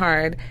 working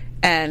hard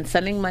and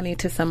sending money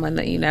to someone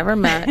that you never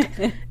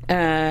met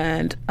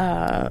and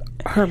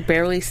her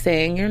barely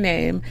saying your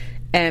name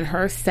and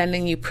her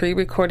sending you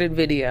pre-recorded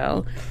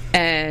video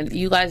and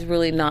you guys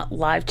really not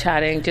live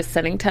chatting, just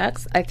sending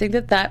texts, I think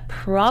that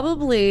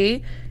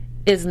probably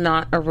is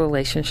not a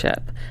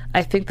relationship.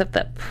 I think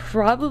that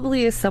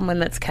probably is someone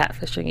that's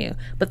catfishing you.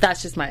 But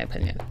that's just my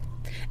opinion.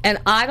 And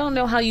I don't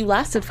know how you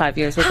lasted 5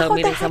 years without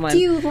meeting someone. How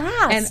the heck do you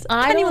last? And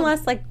I didn't even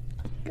last like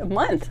a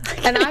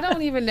month. And I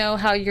don't even know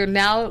how you're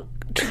now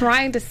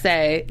trying to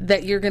say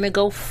that you're going to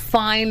go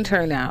find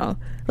her now.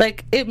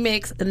 Like, it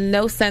makes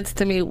no sense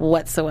to me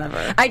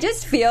whatsoever. I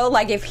just feel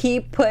like if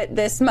he put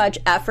this much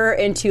effort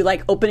into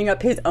like opening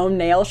up his own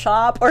nail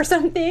shop or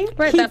something,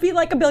 he'd be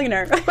like a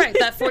billionaire. Right,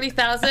 that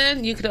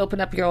 $40,000, you could open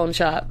up your own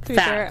shop.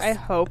 Fair, I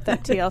hope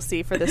that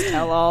TLC for this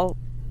tell-all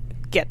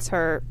gets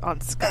her on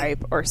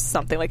Skype or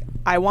something. Like,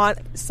 I want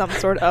some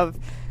sort of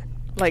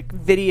like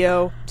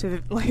video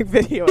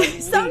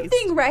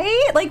something,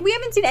 right? Like, we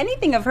haven't seen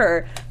anything of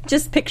her,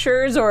 just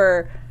pictures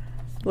or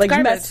like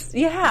garbage.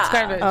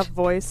 A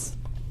voice.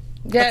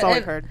 Yeah, that's all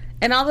I've heard.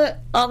 And all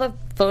the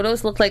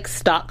photos look like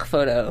stock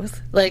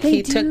photos. Like,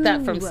 he took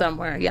that from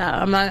somewhere.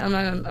 Yeah, I'm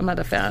not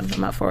a fan.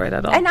 I'm not for it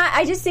at all. And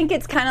I just think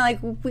it's kind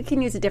of like we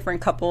can use a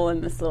different couple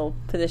in this little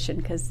position,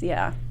 because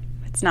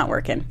it's not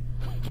working.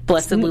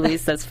 Blessed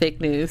Louise says fake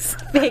news.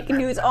 Fake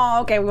news.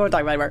 Oh, okay, we won't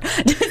talk about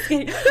it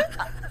anymore.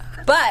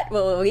 But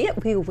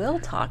what we will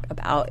talk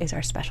about is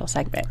our special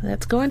segment.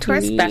 Let's go into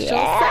our special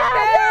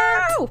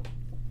segment.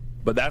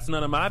 But that's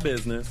none of my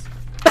business.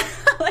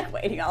 Like,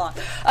 waiting all on.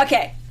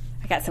 Okay,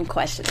 I got some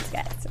questions,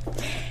 guys.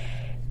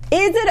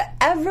 Is it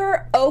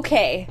ever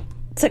okay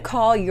to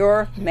call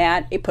your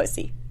man a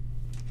pussy?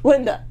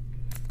 Linda.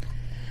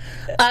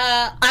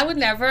 I would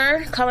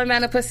never call my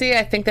man a pussy.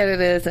 I think that it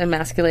is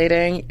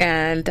emasculating,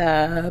 and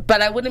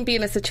but I wouldn't be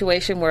in a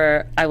situation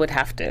where I would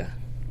have to.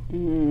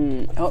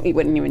 Oh, you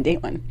wouldn't even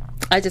date one.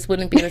 I just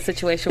wouldn't be in a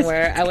situation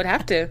where I would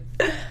have to.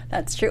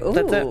 That's true. Ooh.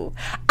 That's it.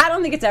 I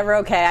don't think it's ever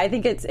okay. I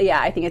think it's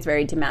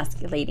very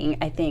demasculating.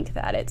 I think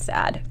that it's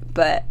sad.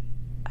 But,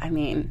 I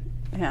mean,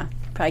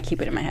 probably keep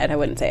it in my head. I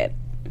wouldn't say it.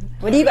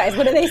 What do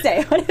they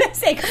say? What do they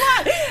say? Come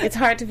on. It's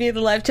hard to be in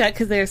the live chat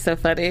because they're so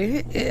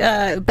funny.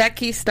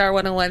 Becky Star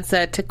 101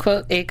 said, to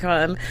quote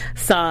Akon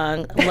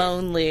song,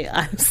 "Lonely,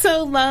 I'm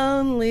so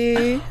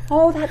lonely."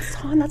 Oh, that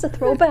song, that's a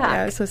throwback.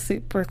 Yeah, it's a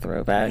super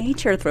throwback.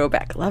 Nature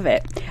throwback. Love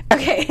it.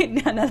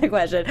 Okay, another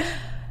question.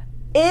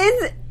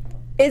 Is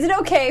it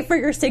okay for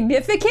your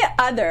significant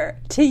other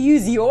to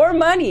use your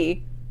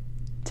money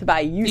to buy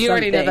you something? You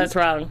already know that's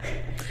wrong.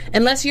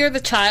 Unless you're the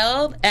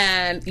child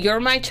and you're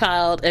my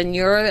child and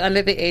you're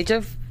under the age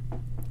of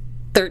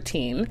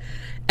 13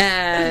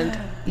 and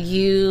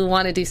you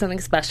want to do something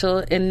special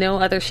in no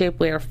other shape,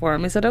 way, or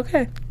form, is it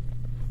okay?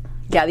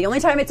 Yeah, the only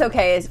time it's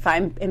okay is if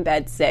I'm in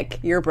bed sick,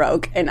 you're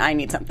broke, and I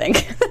need something.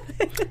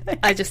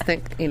 I just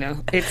think,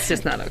 it's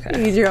just not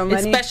okay. Use your own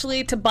money.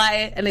 Especially to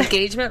buy an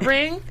engagement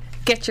ring.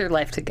 Get your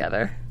life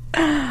together.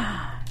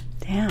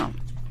 Damn.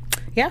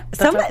 Yeah.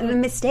 Some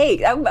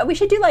mistake. We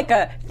should do like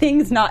a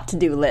things not to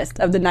do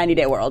list of the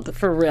 90-day world.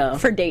 For real.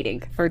 For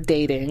dating. For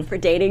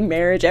dating,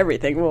 marriage,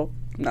 everything. Well,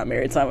 I'm not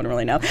married, so I wouldn't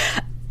really know.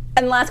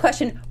 And last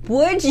question.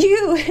 Would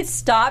you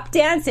stop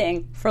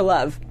dancing for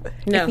love?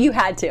 No. If you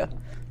had to?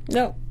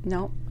 No.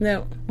 No?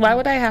 No. Why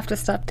would I have to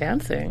stop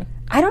dancing?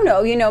 I don't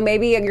know.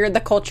 Maybe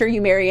the culture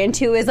you marry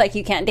into is like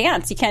you can't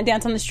dance. You can't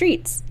dance on the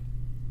streets.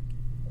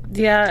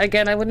 Yeah,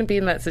 again, I wouldn't be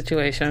in that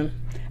situation.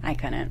 I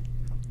couldn't.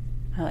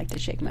 I like to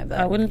shake my butt.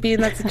 I wouldn't be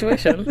in that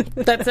situation.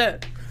 That's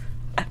it.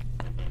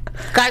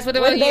 Guys, what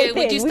about you?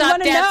 Would you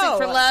stop dancing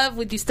for love?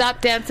 Would you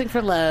stop dancing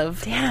for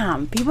love?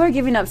 Damn, people are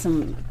giving up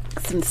some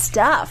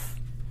stuff.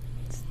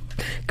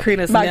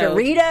 Karina's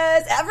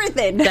margaritas,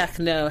 everything. Death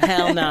no.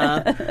 Hell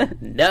no.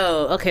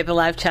 No. Okay, the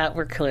live chat,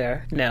 we're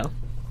clear. No.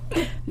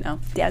 No.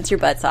 Dance your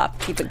butts off.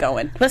 Keep it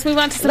going. Let's move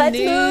on to some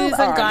news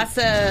and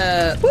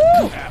gossip.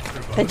 Woo!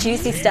 The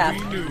juicy stuff.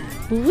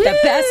 Woo! The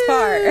best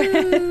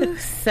part.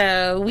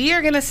 So we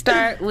are going to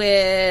start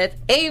with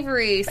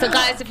Avery. So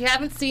guys, if you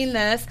haven't seen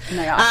this,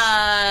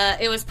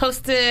 it was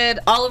posted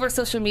all over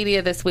social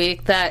media this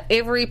week that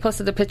Avery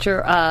posted a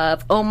picture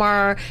of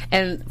Omar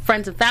and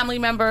friends and family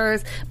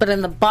members, but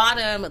in the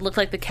bottom it looked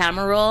like the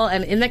camera roll,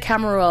 and in the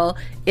camera roll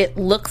it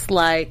looks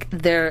like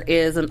there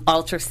is an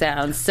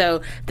ultrasound.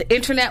 So the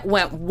internet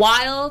went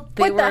wild.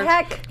 What the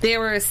heck? They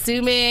were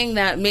assuming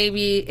that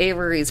maybe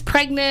Avery's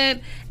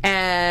pregnant,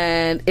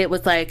 and it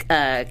was like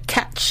a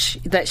catch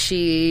that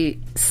she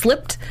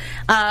slipped.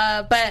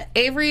 But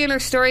Avery in her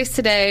stories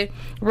today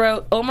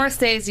wrote, "Omar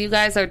says you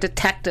guys are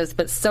detectives,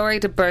 but sorry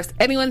to burst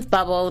anyone's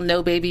bubble,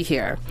 no baby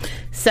here."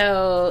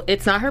 So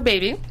it's not her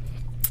baby.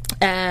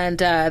 And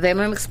they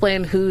don't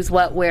explain who's,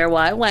 what, where,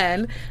 why,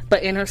 when.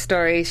 But in her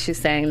story, she's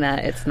saying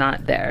that it's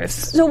not theirs.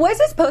 So was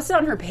this posted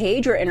on her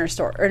page or in her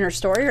story or in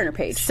her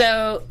page?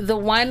 So the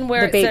one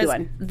where it says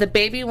the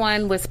baby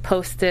one was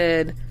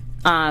posted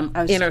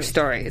in her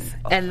stories.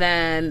 Oh. And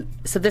then,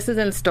 so this is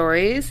in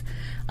stories.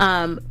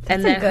 And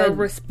then her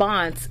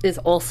response is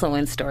also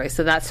in stories.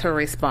 So that's her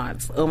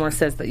response. Omar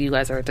says that you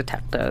guys are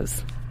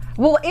detectives.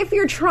 Well, if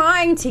you're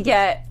trying to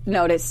get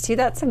noticed too,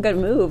 that's a good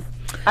move.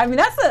 I mean,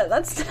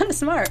 that's kind of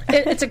smart.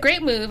 It's a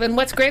great move, and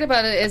what's great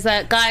about it is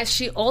that, guys,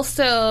 she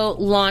also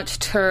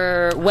launched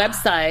her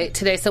website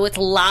today, so it's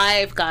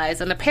live, guys,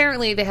 and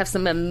apparently they have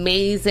some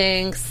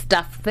amazing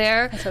stuff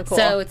there. That's so cool.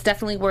 So it's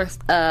definitely worth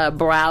a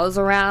browse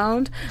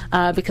around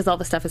because all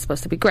the stuff is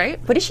supposed to be great.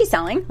 What is she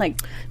selling?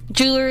 Like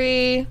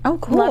jewelry. Oh,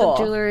 cool. A lot of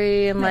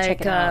jewelry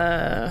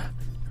and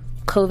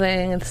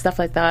clothing and stuff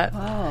like that.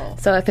 Wow.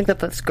 So I think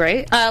that's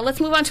great. Let's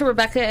move on to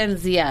Rebecca and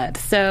Ziad.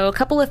 So a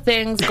couple of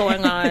things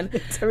going on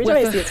with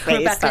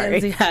Rebecca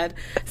and Ziad.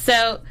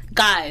 So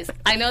guys,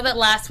 I know that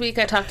last week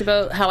I talked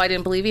about how I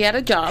didn't believe he had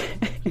a job.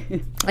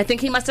 I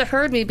think he must have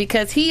heard me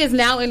because he is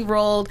now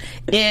enrolled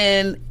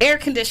in air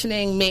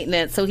conditioning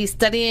maintenance. So he's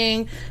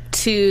studying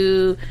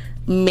to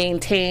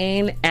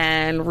maintain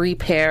and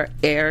repair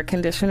air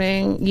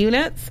conditioning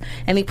units,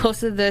 and he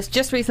posted this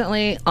just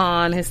recently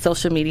on his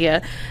social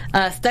media.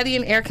 Study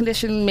in air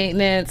conditioning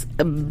maintenance,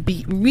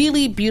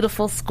 really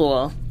beautiful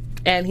school,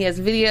 and he has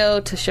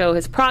video to show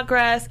his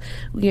progress,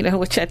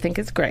 which I think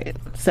is great.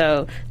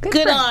 So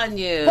good on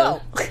you.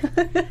 Whoa.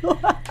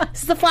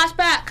 This is a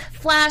flashback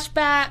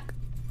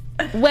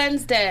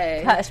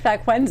Wednesday.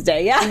 Flashback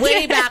Wednesday, yeah.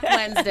 Way back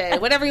Wednesday,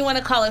 whatever you want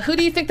to call it. Who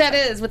do you think that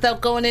is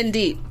without going in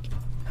deep?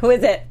 Who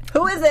is it?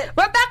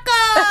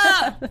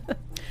 Rebecca!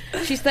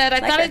 She said, I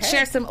thought I'd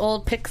share some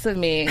old pics of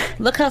me.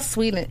 Look how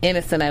sweet and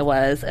innocent I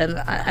was. And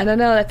I don't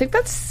know, I think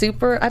that's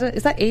super,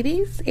 is that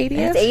 80s? 80s?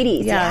 It's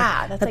 80s,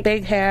 yeah. That's the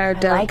big hair,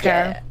 don't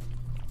care.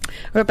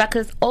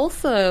 Rebecca's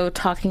also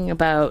talking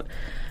about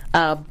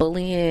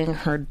bullying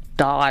her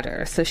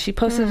daughter. So she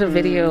posted a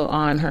video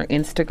on her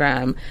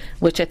Instagram,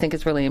 which I think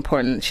is really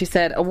important. She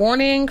said, "A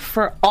warning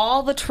for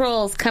all the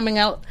trolls coming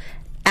out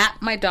at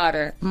my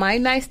daughter. My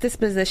nice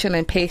disposition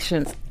and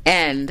patience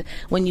end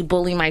when you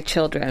bully my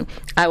children.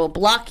 I will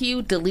block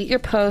you, delete your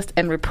post,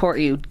 and report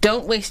you.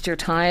 Don't waste your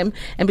time.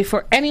 And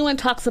before anyone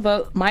talks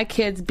about my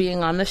kids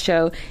being on the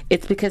show,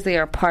 it's because they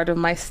are part of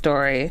my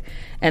story."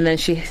 And then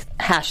she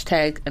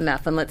 #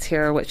 enough, and let's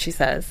hear what she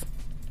says.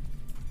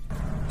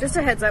 Just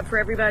a heads up for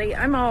everybody.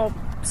 I'm all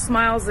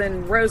smiles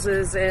and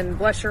roses and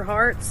bless your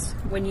hearts.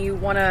 When you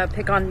want to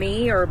pick on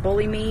me or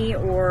bully me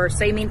or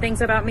say mean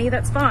things about me,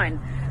 that's fine.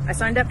 I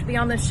signed up to be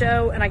on this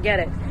show, and I get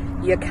it.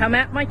 You come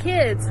at my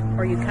kids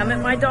or you come at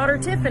my daughter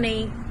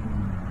Tiffany,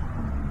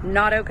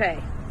 not okay.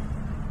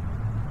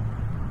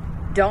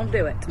 Don't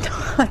do it.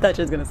 I thought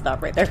she was going to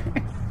stop right there.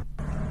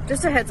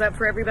 Just a heads up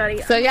for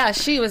everybody. So yeah,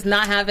 she was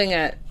not having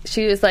it.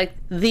 She was like,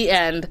 the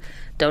end.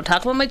 Don't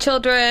talk about my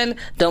children.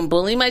 Don't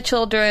bully my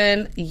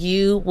children.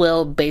 You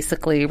will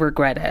basically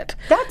regret it.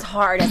 That's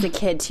hard as a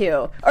kid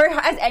too, or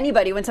as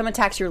anybody when someone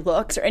attacks your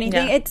looks or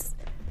anything. Yeah.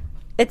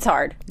 It's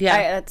hard.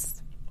 Yeah,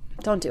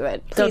 don't do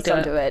it. Please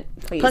don't do it.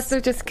 Please. Plus,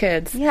 they're just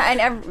kids. Yeah,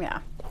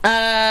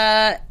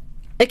 and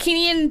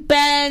Akini and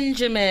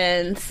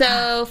Benjamin.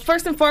 So,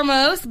 first and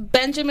foremost,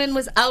 Benjamin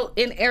was out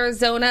in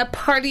Arizona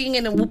partying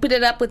and whooping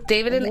it up with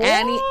David and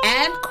Annie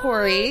and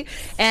Corey.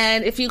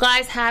 And if you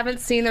guys haven't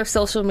seen their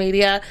social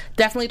media,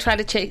 definitely try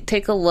to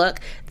take a look.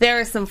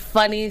 There are some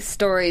funny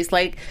stories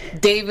like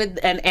David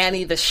and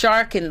Annie the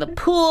shark in the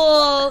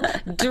pool,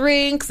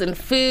 drinks and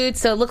food.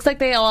 So, it looks like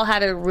they all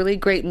had a really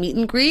great meet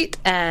and greet.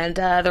 And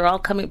they're all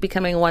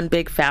becoming one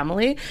big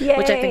family, Yay.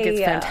 Which I think is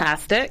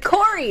fantastic.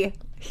 Corey!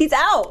 He's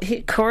out.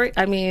 Corey,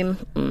 I mean...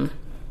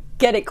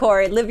 Get it,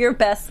 Corey. Live your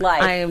best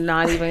life. I am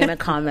not even going to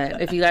comment.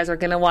 If you guys are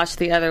going to watch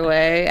The Other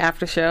Way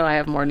after show, I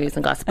have more news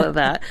and gossip of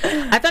that.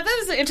 I thought that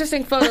was an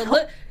interesting photo.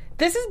 Look,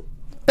 this is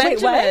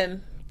Benjamin. Wait,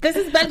 this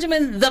is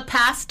Benjamin, the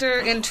pastor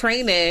in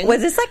training.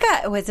 Was this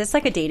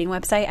like a dating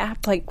website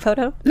app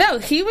photo? No,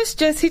 he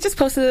just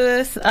posted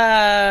this.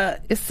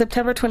 It's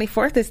September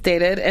 24th. It's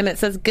dated, and it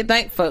says "Good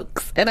night,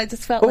 folks." And I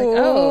just felt like,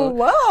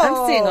 whoa.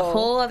 I'm seeing a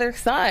whole other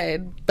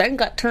side. Ben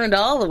got turned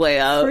all the way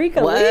out. Freak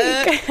a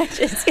week.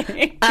 Just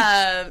kidding.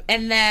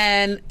 And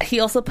then he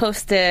also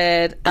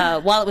posted,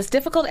 while it was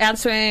difficult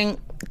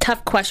answering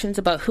tough questions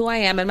about who I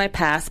am in my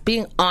past,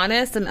 being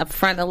honest and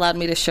upfront allowed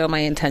me to show my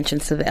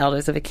intentions to the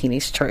elders of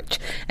Akini's church.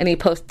 And he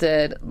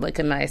posted like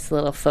a nice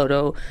little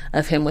photo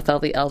of him with all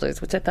the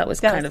elders, which I thought was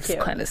kind of sweet.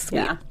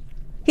 Yeah.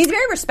 He's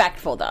very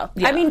respectful, though.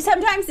 Yeah. I mean,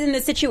 sometimes in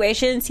the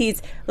situations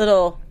he's a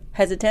little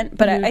hesitant,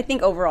 but I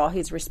think overall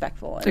he's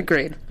respectful. And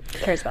agreed.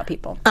 Cares about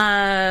people.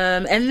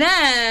 And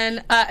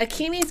then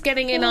Akini's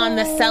getting in on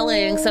the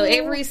selling. So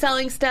Avery's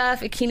selling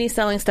stuff. Akini's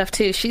selling stuff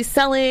too. She's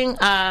selling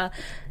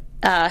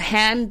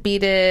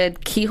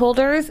hand-beaded key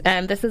holders,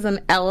 and this is an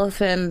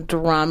elephant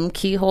drum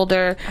key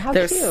holder.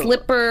 There's cute.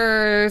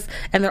 Slippers,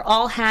 and they're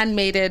all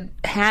handmade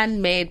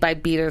by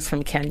beaders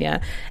from Kenya.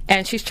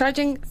 And she's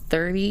charging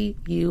 $30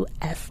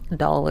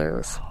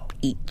 US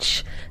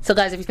each. So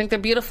guys, if you think they're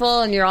beautiful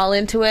and you're all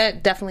into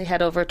it, definitely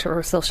head over to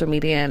her social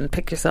media and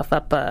pick yourself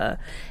up a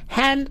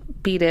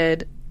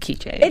hand-beaded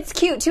keychain. It's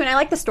cute too, and I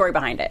like the story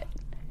behind it.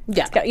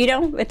 Yeah.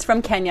 It's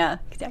from Kenya.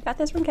 I got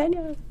this from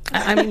Kenya.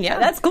 I mean, yeah.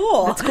 That's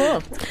cool. That's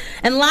cool.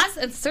 And last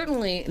and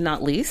certainly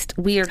not least,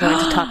 we are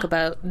going to talk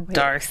about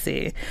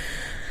Darcy.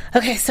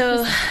 Okay,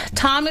 so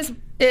Tom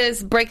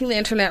is breaking the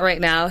internet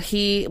right now.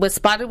 He was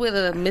spotted with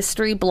a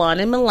mystery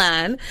blonde in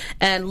Milan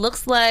and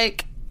looks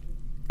like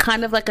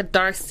kind of like a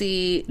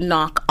Darcy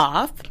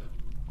knockoff.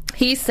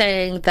 He's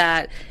saying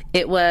that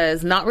it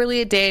was not really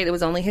a date. It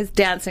was only his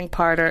dancing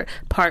partner.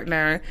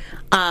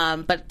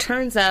 But it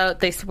turns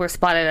out they were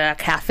spotted at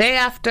a cafe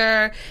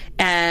after,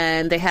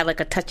 and they had like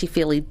a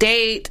touchy-feely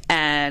date,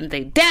 and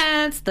they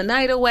danced the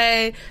night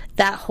away,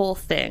 that whole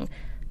thing.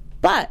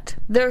 But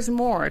there's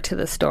more to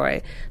the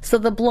story. So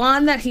the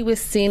blonde that he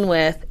was seen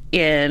with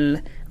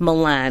in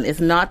Milan is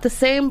not the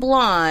same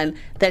blonde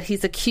that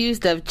he's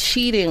accused of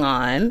cheating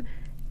on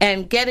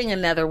and getting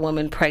another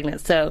woman pregnant.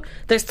 So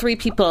there's three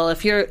people.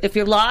 If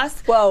you're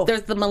lost,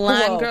 there's the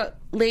Milan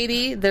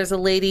lady. There's a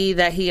lady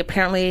that he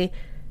apparently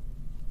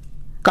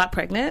got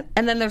pregnant,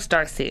 and then there's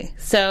Darcy.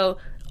 So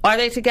are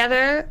they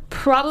together?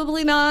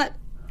 Probably not.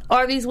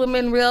 Are these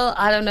women real?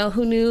 I don't know.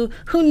 Who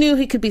knew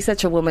he could be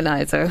such a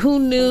womanizer? Who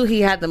knew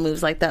he had the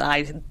moves like that?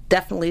 I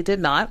definitely did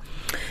not.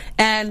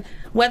 And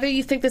whether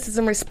you think this is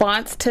in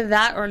response to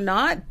that or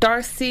not,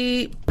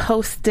 Darcy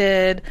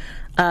posted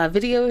a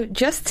video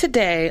just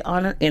today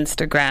on her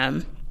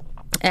Instagram,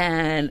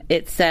 and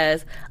it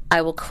says,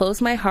 "I will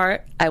close my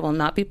heart. I will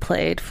not be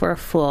played for a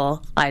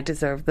fool. I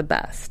deserve the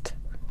best."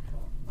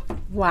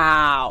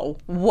 Wow.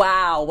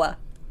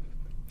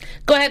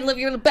 Go ahead and live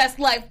your best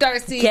life,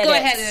 Darcy. Go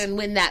ahead and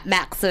win that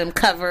Maxim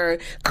cover,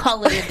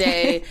 call it a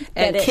day,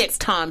 and kick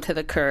Tom to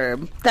the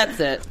curb. That's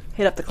it.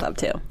 Hit up the club,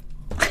 too.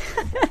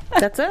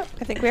 That's it.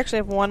 I think we actually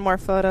have one more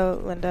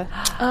photo, Linda.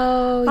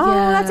 Oh, yeah.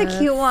 Oh, that's a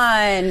cute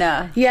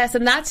one. Yes,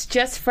 and that's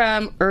just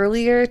from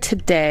earlier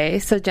today.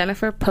 So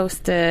Jennifer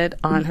posted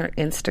on her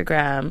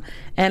Instagram,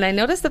 and I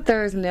noticed that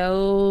there's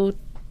no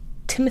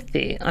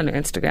Timothy on her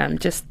Instagram,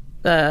 just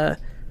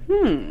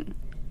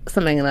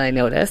something that I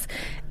noticed.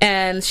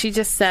 And she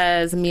just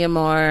says, "Mi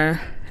amor,"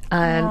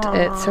 and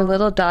it's her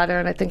little daughter,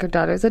 and I think her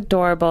daughter's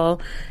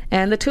adorable.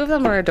 And the two of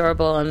them are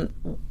adorable, and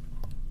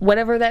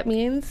whatever that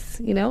means,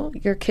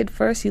 your kid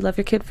first, you love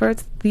your kid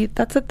first,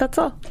 that's it, that's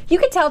all. You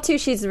can tell, too,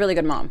 she's a really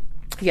good mom.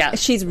 Yeah.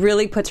 She's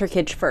really puts her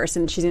kid first,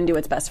 and she's going to do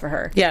what's best for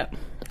her. Yeah,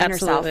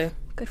 absolutely.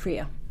 Good for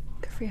you.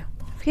 Good for you.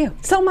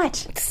 So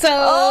much.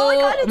 Oh my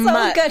God, it's so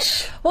much. good.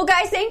 Well,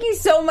 guys, thank you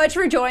so much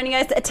for joining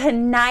us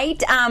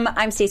tonight.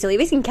 I'm Stacey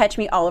Olivas. You can catch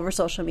me all over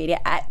social media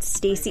at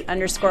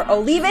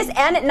Stacey_Olivas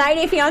and at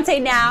 90 Day Fiance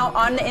Now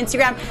on the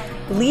Instagram.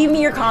 Leave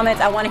me your comments.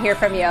 I want to hear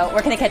from you.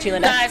 Where can I catch you,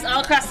 Linda? Guys,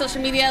 all across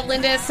social media,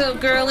 Linda is so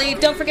girly.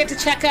 Don't forget to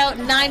check out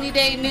 90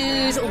 Day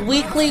News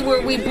Weekly,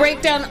 where we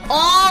break down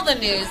all the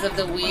news of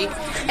the week,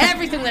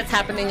 everything that's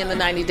happening in the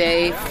 90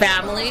 Day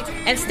family.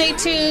 And stay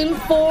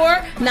tuned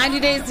for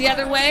 90 Days the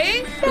Other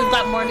Way. We've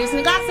got more news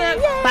and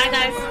gossip. Yay. Bye,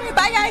 guys.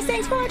 Bye, guys.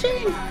 Thanks for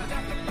watching.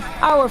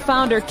 Our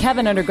founder,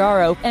 Kevin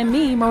Undergaro, and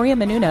me, Maria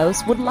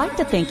Menounos, would like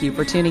to thank you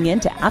for tuning in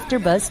to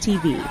AfterBuzz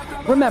TV.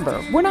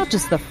 Remember, we're not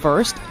just the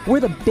first, we're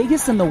the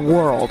biggest in the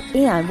world,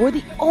 and we're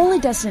the only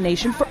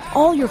destination for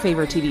all your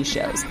favorite TV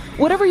shows.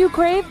 Whatever you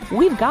crave,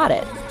 we've got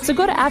it. So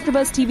go to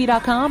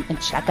AfterBuzzTV.com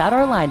and check out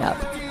our lineup.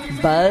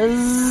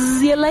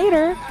 Buzz you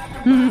later.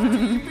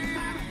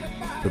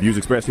 The views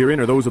expressed herein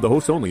are those of the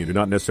hosts only and do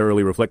not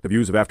necessarily reflect the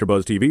views of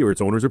AfterBuzz TV or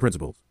its owners or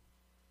principals.